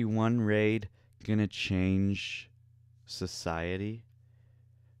 51 raid going to change society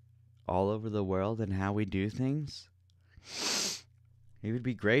all over the world and how we do things? It would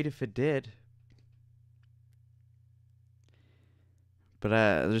be great if it did. But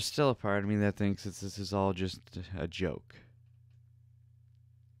there's still a part of me that thinks this is all just a joke.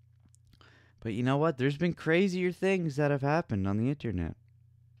 But you know what? There's been crazier things that have happened on the internet.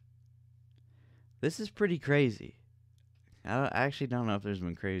 This is pretty crazy. I actually don't know if there's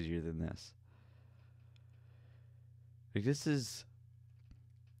been crazier than this. Like, this is...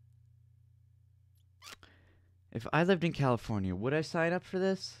 If I lived in California, would I sign up for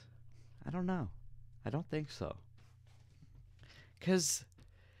this? I don't know. I don't think so. Because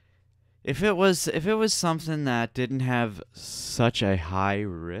if it was something that didn't have such a high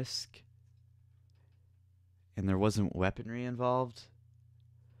risk and there wasn't weaponry involved,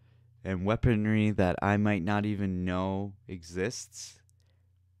 and weaponry that I might not even know exists,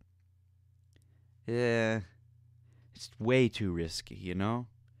 yeah, it's way too risky, you know?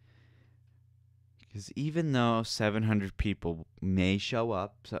 Because even though 700 people may show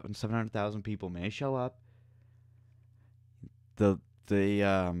up, 700,000 people may show up, the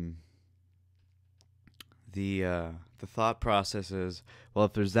thought process is, well,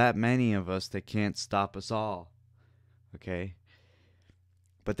 if there's that many of us, they can't stop us all. Okay?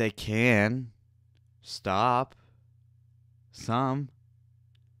 But they can stop some.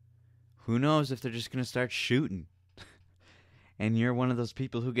 Who knows if they're just going to start shooting and you're one of those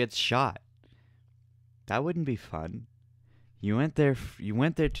people who gets shot. That wouldn't be fun. You went there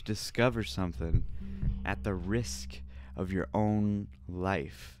to discover something at the risk of your own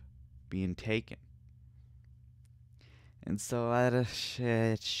life being taken. And so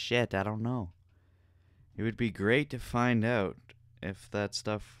shit, I don't know. It would be great to find out if that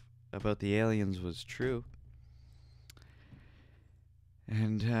stuff about the aliens was true.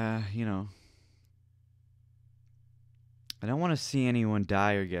 And you know, I don't want to see anyone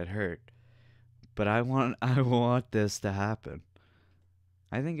die or get hurt. But I want this to happen.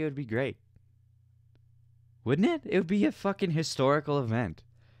 I think it would be great. Wouldn't it? It would be a fucking historical event.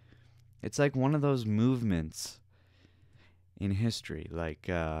 It's like one of those movements in history. Like,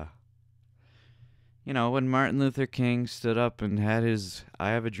 you know, when Martin Luther King stood up and had his I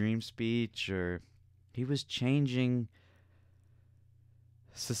Have a Dream speech, or he was changing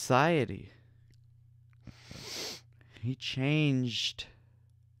society. He changed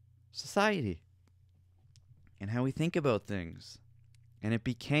society and how we think about things. And it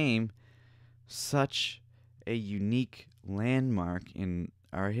became such a unique landmark in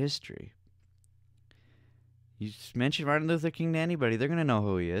our history. You just mention Martin Luther King to anybody, they're going to know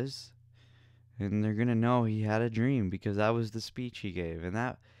who he is. And they're going to know he had a dream because that was the speech he gave. And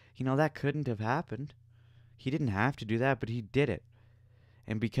that, you know, that couldn't have happened. He didn't have to do that, but he did it.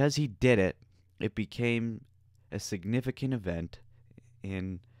 And because he did it, it became a significant event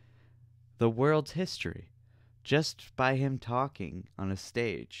in the world's history. Just by him talking on a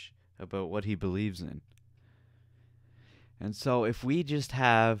stage about what he believes in. And so if we just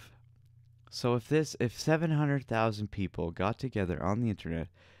have... So if 700,000 people got together on the internet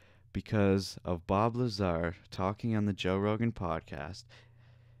because of Bob Lazar talking on the Joe Rogan podcast,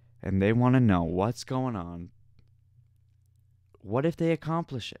 and they want to know what's going on, what if they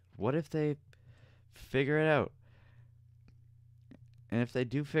accomplish it? What if they figure it out? And if they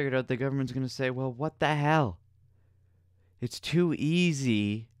do figure it out, the government's going to say, well, what the hell? It's too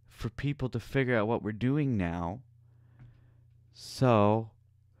easy for people to figure out what we're doing now. So,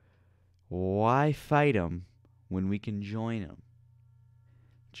 why fight them when we can join them?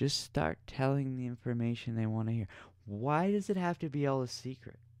 Just start telling the information they want to hear. Why does it have to be all a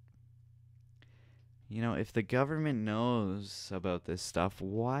secret? You know, if the government knows about this stuff,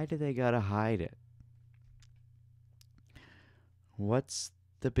 why do they gotta hide it? What's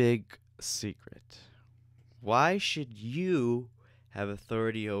the big secret? Why should you have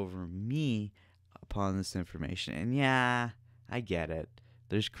authority over me upon this information? And yeah, I get it.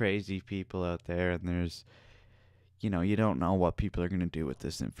 There's crazy people out there, and there's, you know, you don't know what people are going to do with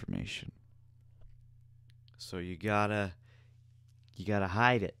this information. So you gotta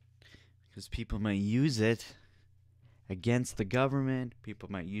hide it. Because people might use it against the government. People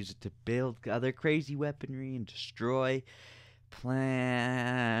might use it to build other crazy weaponry and destroy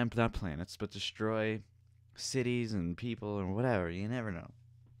not planets, but destroy cities and people or whatever. You never know.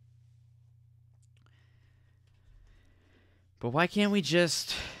 But why can't we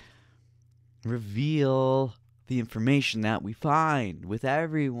just reveal the information that we find with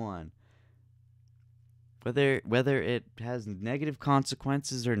everyone? Whether it has negative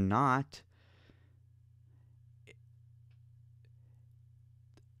consequences or not,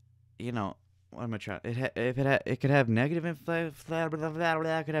 you know, what am I trying? It could have negative it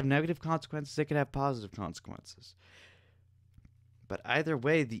could have negative consequences. It could have positive consequences. But either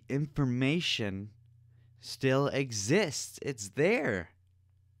way, the information still exists. It's there.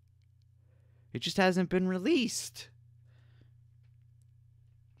 It just hasn't been released.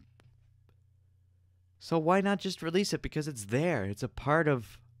 So why not just release it? Because it's there. It's a part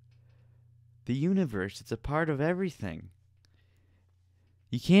of the universe. It's a part of everything.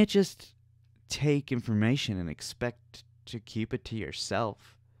 You can't just take information and expect to keep it to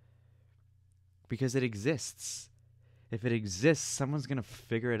yourself. Because it exists. If it exists, someone's going to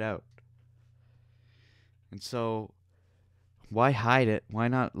figure it out. And so, why hide it? Why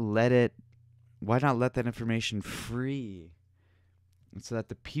not let that information free? And so that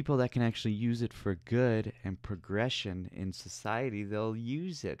the people that can actually use it for good and progression in society, they'll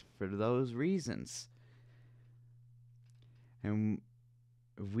use it for those reasons. And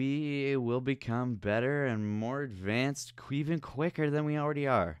we will become better and more advanced even quicker than we already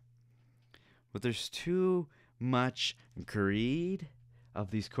are. But there's too much greed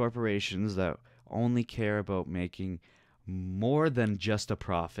of these corporations that only care about making more than just a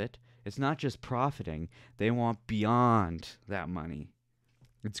profit. It's not just profiting. They want beyond that money.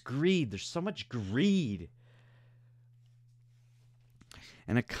 It's greed. There's so much greed.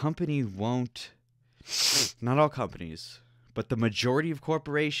 And a company won't, not all companies, but the majority of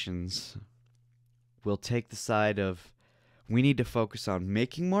corporations will take the side of, we need to focus on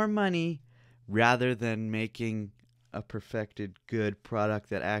making more money rather than making a perfected good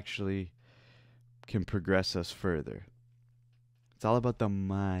product that actually can progress us further. It's all about the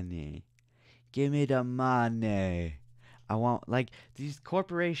money. Give me the money. I want, like, these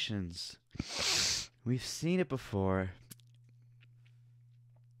corporations, we've seen it before.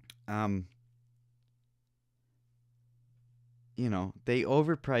 You know, they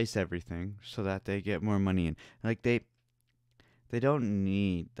overprice everything so that they get more money in. Like, they don't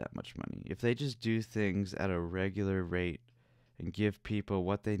need that much money. If they just do things at a regular rate and give people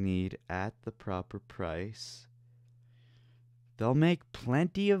what they need at the proper price, they'll make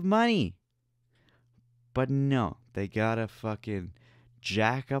plenty of money. But no, they gotta fucking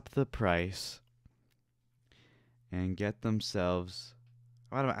jack up the price and get themselves...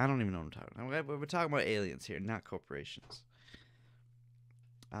 I don't even know what I'm talking about. We're talking about aliens here, not corporations.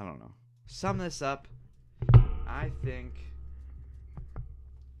 I don't know. Sum this up. I think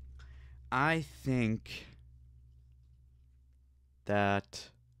that...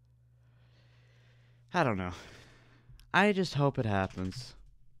 I don't know. I just hope it happens.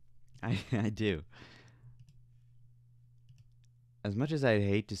 I do. As much as I'd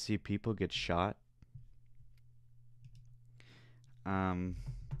hate to see people get shot, I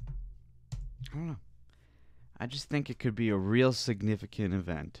don't know. I just think it could be a real significant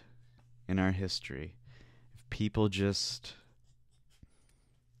event in our history if people just,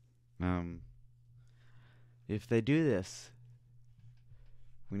 if they do this.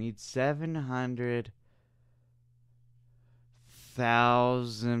 We need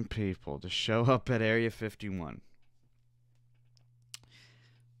 700,000 people to show up at Area 51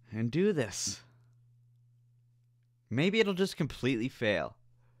 and do this. Maybe it'll just completely fail.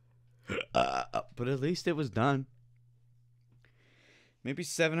 But at least it was done. Maybe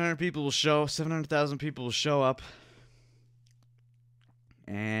 700,000 people will show up.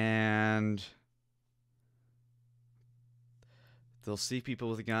 And they'll see people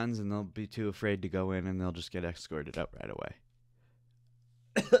with guns and they'll be too afraid to go in and they'll just get escorted out right away.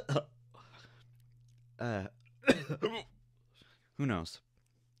 Who knows?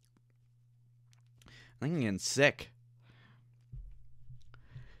 I think I'm getting sick.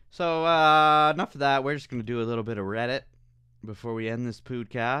 So, enough of that. We're just going to do a little bit of Reddit before we end this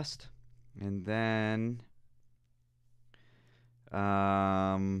podcast. And then,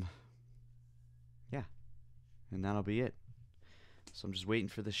 yeah. And that'll be it. So I'm just waiting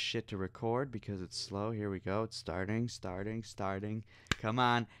for this shit to record because it's slow. Here we go. It's starting. Come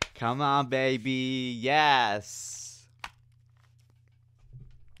on, baby. Yes.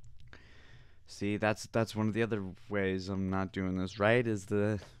 See, that's one of the other ways I'm not doing this right is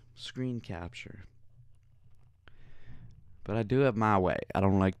the screen capture. But I do it my way. I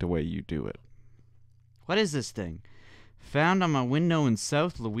don't like the way you do it. What is this thing? Found on my window in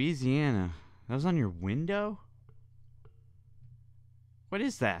South Louisiana. That was on your window? What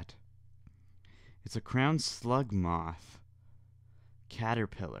is that? It's a crown slug moth.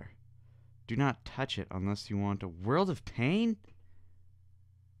 Caterpillar. Do not touch it unless you want a world of pain?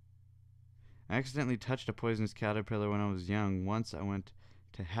 I accidentally touched a poisonous caterpillar when I was young. Once I went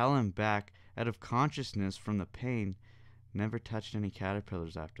to hell and back out of consciousness from the pain. Never touched any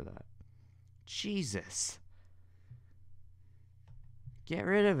caterpillars after that. Jesus. Get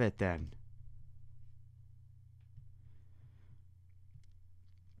rid of it then.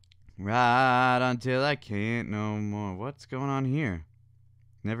 Ride until I can't no more. What's going on here?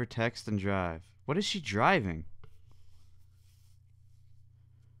 Never text and drive. What is she driving?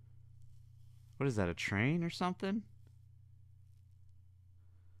 What is that, a train or something?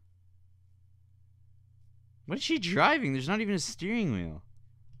 What is she driving? There's not even a steering wheel.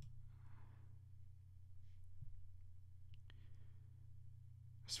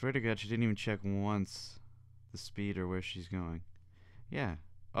 I swear to God, she didn't even check once the speed or where she's going. Yeah.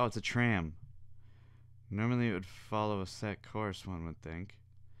 Oh, it's a tram. Normally it would follow a set course, one would think.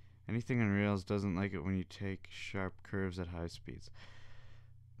 Anything on rails doesn't like it when you take sharp curves at high speeds.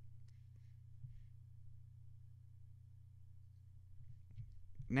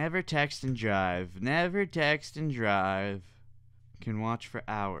 Never text and drive. Never text and drive. Can watch for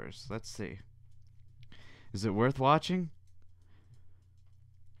hours. Let's see. Is it worth watching?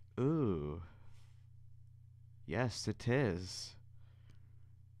 Ooh. Yes, it is.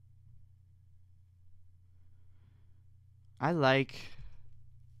 I like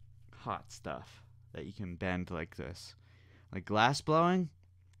hot stuff that you can bend like this. Like glass blowing.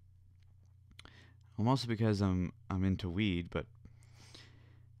 Well, mostly because I'm into weed, but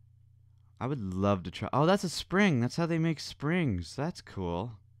I would love to try. Oh, that's a spring. That's how they make springs. That's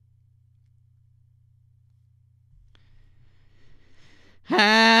cool.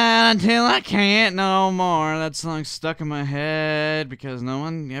 Until I can't no more. That song's stuck in my head because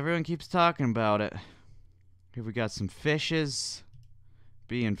everyone keeps talking about it. Here we got some fishes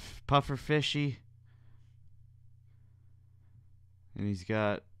being puffer fishy. And he's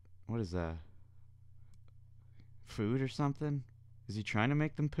got, what is that? Food or something? Is he trying to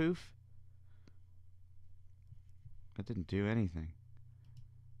make them poof? That didn't do anything.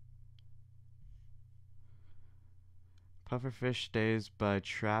 Pufferfish stays by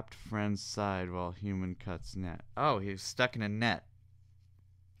trapped friend's side while human cuts net. Oh, he was stuck in a net.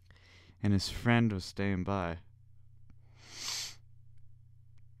 And his friend was staying by.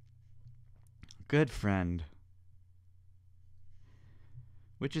 Good friend.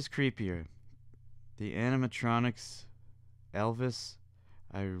 Which is creepier? The animatronics Elvis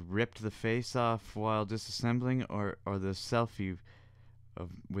I ripped the face off while disassembling, or the selfie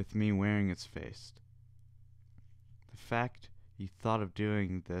with me wearing its face? The fact you thought of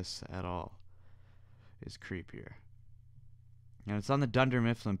doing this at all is creepier. And it's on the Dunder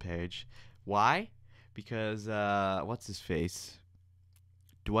Mifflin page. Why? Because, what's his face?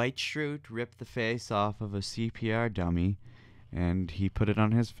 Dwight Schrute ripped the face off of a CPR dummy, and he put it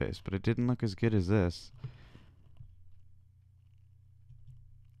on his face, but it didn't look as good as this.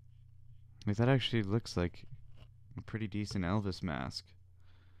 Like, that actually looks like a pretty decent Elvis mask.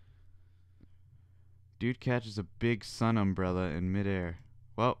 Dude catches a big sun umbrella in midair.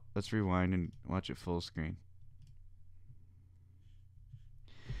 Well, let's rewind and watch it full screen.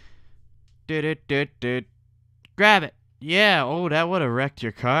 Grab it! Yeah, oh, that would have wrecked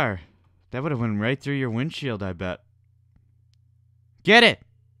your car. That would have went right through your windshield, I bet. Get it!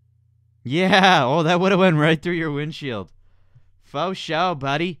 Yeah, oh, that would have went right through your windshield. Faux show,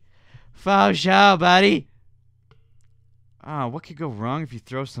 buddy. Faux show, buddy. Ah, what could go wrong if you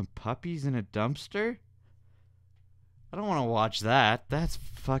throw some puppies in a dumpster? I don't want to watch that. That's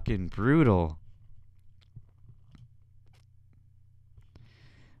fucking brutal.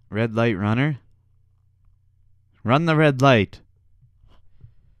 Red light runner. Run the red light.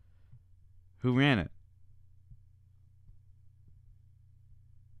 Who ran it?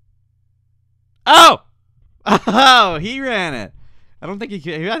 Oh! Oh, he ran it. I don't think he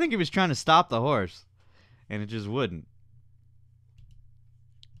could. I think he was trying to stop the horse, and it just wouldn't.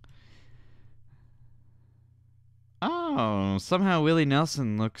 Oh, somehow Willie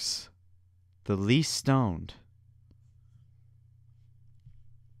Nelson looks the least stoned.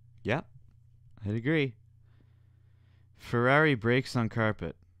 Yep, I'd agree. Ferrari brakes on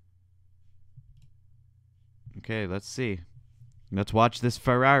carpet. Okay, let's see. Let's watch this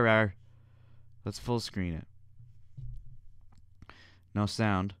Ferrari. Let's full screen it. No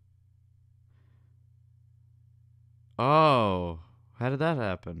sound. Oh, how did that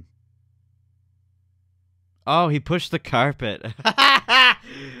happen? Oh, he pushed the carpet.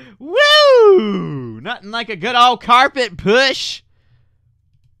 Woo! Nothing like a good old carpet push.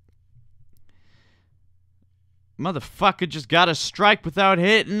 Motherfucker just got a strike without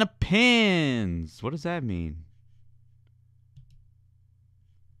hitting the pins. What does that mean?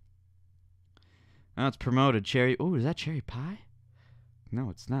 Oh, it's promoted. Cherry. Oh, is that cherry pie? No,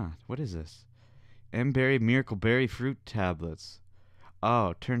 it's not. What is this? M-berry miracle berry fruit tablets.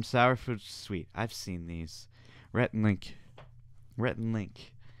 Oh, turn sour fruit sweet. I've seen these. Rhett and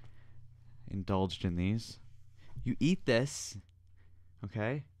Link indulged in these. You eat this,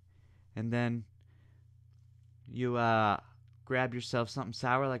 okay? and then you grab yourself something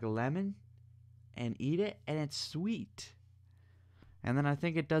sour like a lemon and eat it, and it's sweet. And then I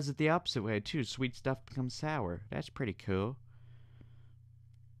think it does it the opposite way too. Sweet stuff becomes sour. That's pretty cool.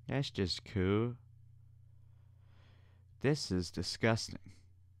 That's just cool. This is disgusting.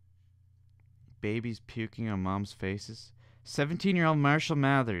 Babies puking on mom's faces. 17-year-old Marshall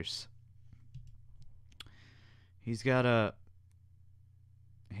Mathers. He's got a...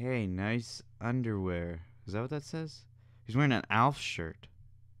 Hey, nice underwear. Is that what that says? He's wearing an Alf shirt.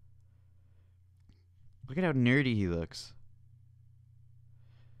 Look at how nerdy he looks.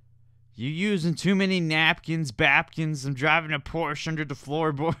 You using too many napkins, Bapkins. I'm driving a Porsche under the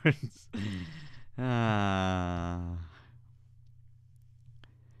floorboards. I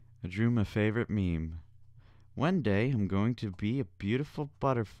drew my favorite meme. One day I'm going to be a beautiful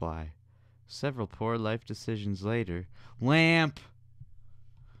butterfly. Several poor life decisions later. Lamp!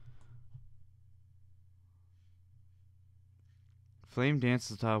 Flame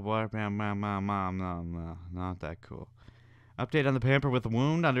dances atop water. No, not that cool. Update on the pamper with a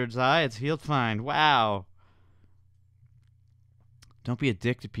wound under its eye. It's healed fine. Wow. Don't be a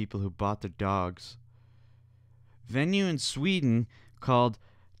dick to people who bought their dogs. Venue in Sweden called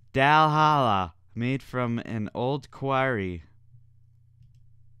Dalhalla, made from an old quarry.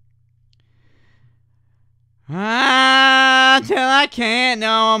 Till I can't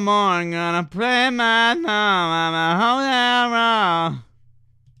no more. I'm gonna play my thumb. I'm a hold down wrong.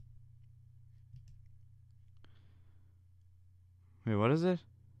 Wait, what is it?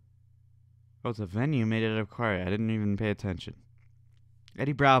 Oh, it's a venue made out of quarry. I didn't even pay attention.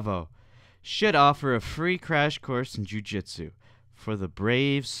 Eddie Bravo should offer a free crash course in jiu-jitsu for the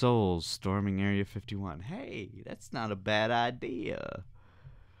brave souls storming Area 51. Hey, that's not a bad idea.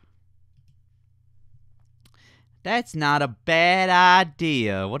 That's not a bad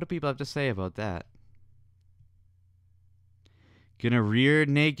idea. What do people have to say about that? Gonna rear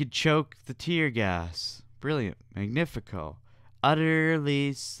naked choke the tear gas. Brilliant. Magnifico.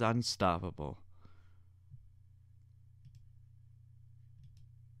 Utterly unstoppable.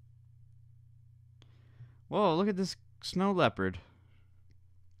 Whoa, look at this snow leopard.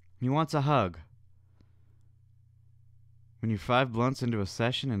 He wants a hug. When you're 5 blunts into a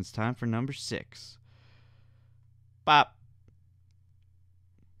session and it's time for number 6. Bop.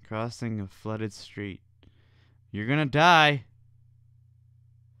 Crossing a flooded street. You're gonna die.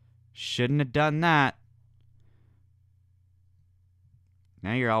 Shouldn't have done that.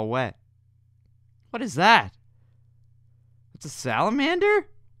 Now you're all wet. What is that? It's a salamander?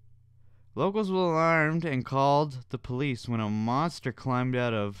 Locals were alarmed and called the police when a monster climbed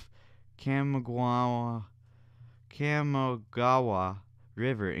out of Kamogawa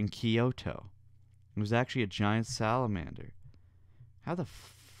River in Kyoto. It was actually a giant salamander. How the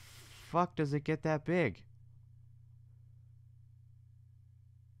fuck does it get that big?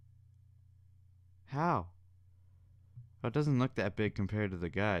 How? Oh, it doesn't look that big compared to the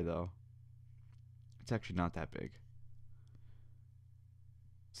guy, though. It's actually not that big.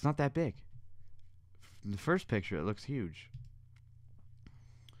 It's not that big. In the first picture, it looks huge.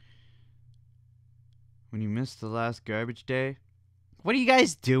 When you missed the last garbage day... What are you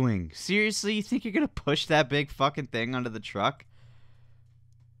guys doing? Seriously, you think you're gonna push that big fucking thing onto the truck?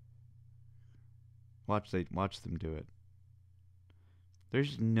 Watch them do it.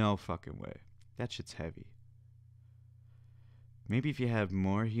 There's no fucking way. That shit's heavy. Maybe if you have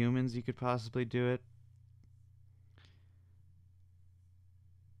more humans, you could possibly do it.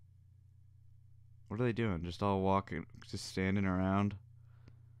 What are they doing? Just all walking, just standing around?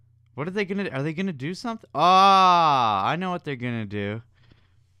 What are they gonna do something? Ah, I know what they're gonna do.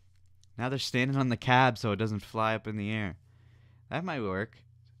 Now they're standing on the cab so it doesn't fly up in the air. That might work.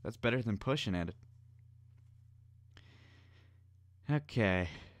 That's better than pushing at it. Okay.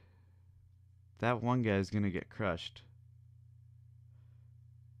 That one guy's gonna get crushed.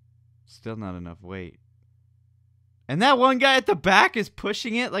 Still not enough weight. And that one guy at the back is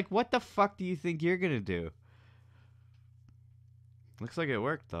pushing it? Like, what the fuck do you think you're gonna do? Looks like it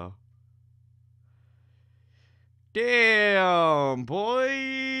worked, though. Damn, boy!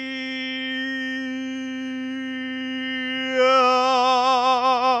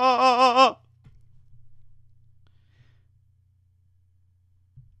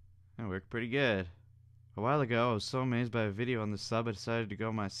 That worked pretty good. A while ago, I was so amazed by a video on the sub, I decided to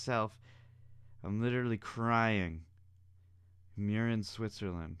go myself. I'm literally crying. Murin,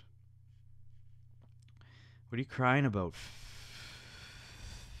 Switzerland. What are you crying about?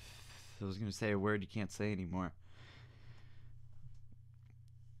 I was going to say a word you can't say anymore.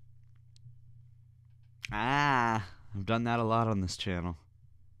 I've done that a lot on this channel.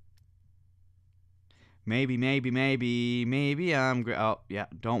 Maybe oh, yeah,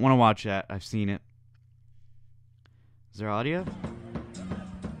 don't want to watch that. I've seen it. Is there audio?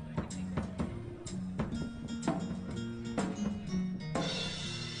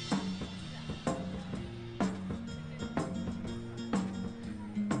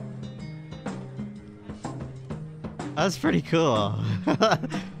 That's pretty cool.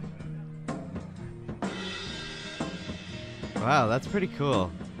 Wow, that's pretty cool.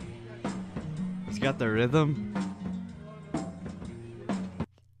 He's got the rhythm.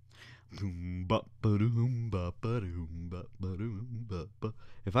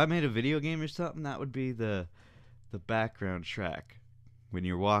 If I made a video game or something, that would be the background track when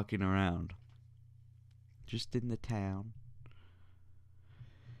you're walking around. Just in the town.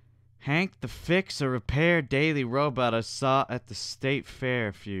 Hank the Fix a Repair Daily Robot I saw at the State Fair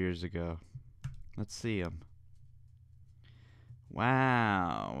a few years ago. Let's see him.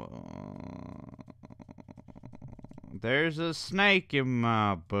 Wow. There's a snake in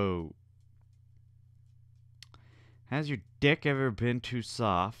my boat. Has your dick ever been too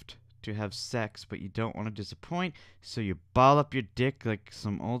soft to have sex, but you don't want to disappoint, so you ball up your dick like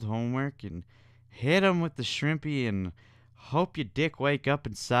some old homework and hit him with the shrimpy and hope your dick wake up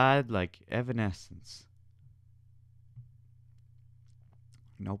inside like evanescence?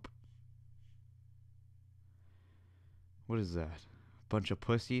 Nope. What is that? A bunch of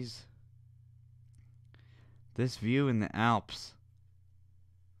pussies? This view in the Alps.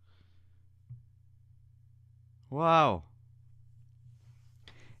 Wow.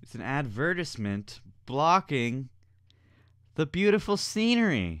 It's an advertisement blocking the beautiful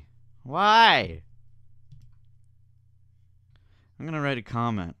scenery. Why? I'm going to write a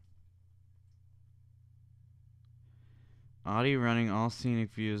comment. Audi running all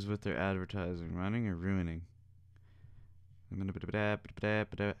scenic views with their advertising. Running or ruining? I'm going to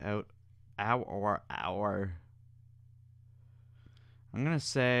out. Hour. I'm going to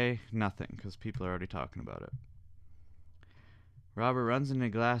say nothing because people are already talking about it. Robert runs into a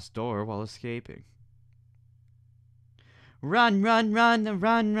glass door while escaping. Run, run, run,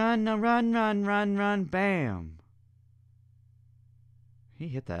 run, run, run, run, run, run, bam. He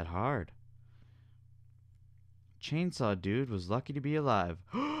hit that hard. Chainsaw dude was lucky to be alive.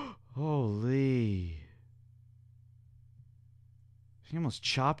 Holy. He almost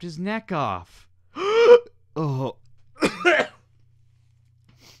chopped his neck off. Oh.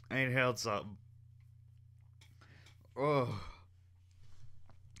 I inhaled something. Oh.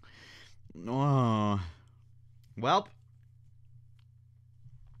 Oh. Welp.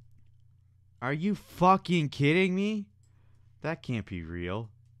 Are you fucking kidding me? That can't be real.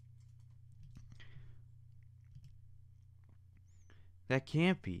 That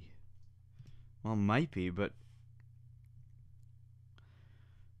can't be. Well, it might be, but...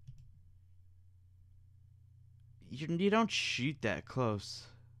 You don't shoot that close.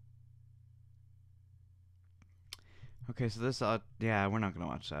 Okay, so this... yeah, we're not going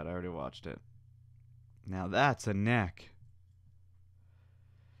to watch that. I already watched it. Now that's a neck.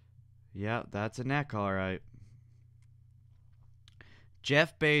 Yeah, that's a neck, alright.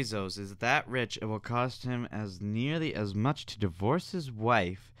 Jeff Bezos is that rich it will cost him as nearly as much to divorce his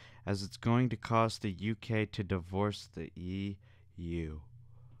wife as it's going to cost the UK to divorce the EU.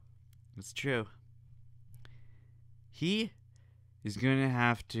 It's true. He is going to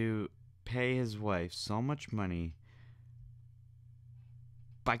have to pay his wife so much money.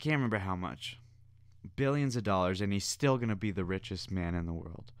 But I can't remember how much. Billions of dollars, and he's still going to be the richest man in the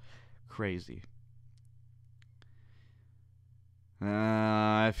world. Crazy.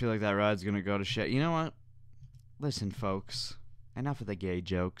 I feel like that ride's going to go to shit. You know what? Listen, folks. Enough of the gay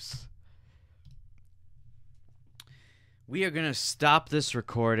jokes. We are going to stop this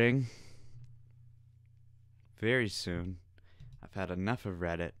recording very soon. I've had enough of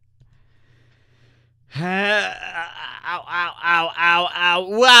Reddit. Ow, ow, ow, ow, ow.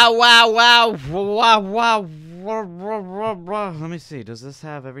 Wow, wow, wow. Wow, wow. Let me see. Does this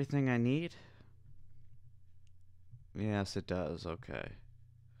have everything I need? Yes, it does. Okay.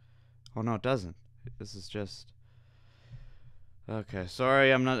 Oh, no, it doesn't. This is just... Okay,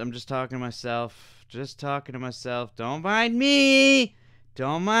 sorry, I'm just talking to myself. Just talking to myself. Don't mind me!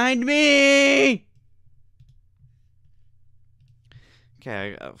 Don't mind me!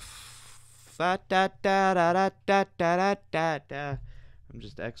 Okay, I'm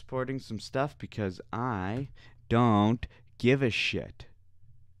just exporting some stuff because I don't give a shit.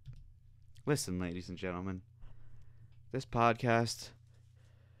 Listen, ladies and gentlemen. This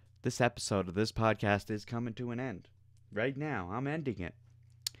episode of this podcast is coming to an end. Right now, I'm ending it.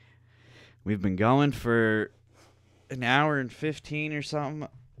 We've been going for an hour and 15 or something.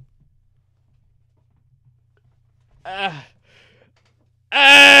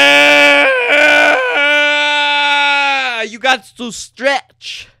 You got to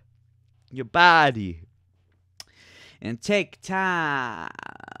stretch your body and take time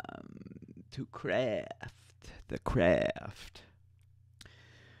to craft the craft.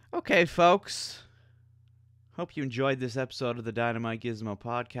 Okay, folks. Hope you enjoyed this episode of the Dynamite Gizmo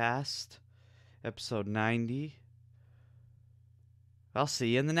podcast, episode 90. I'll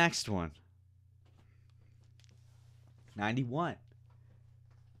see you in the next one. 91.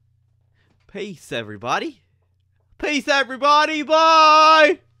 Peace, everybody. Peace, everybody.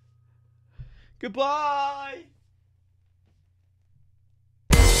 Bye. Goodbye.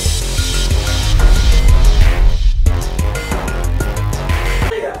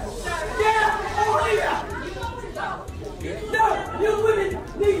 You women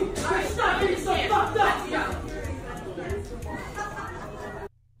need to stop getting so fucked up!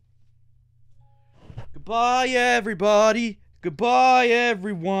 Goodbye, everybody. Goodbye,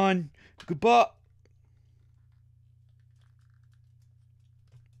 everyone. Goodbye.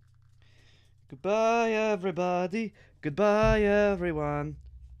 Goodbye, everybody. Goodbye, everyone.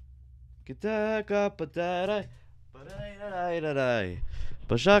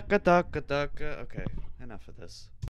 Okay, enough of this.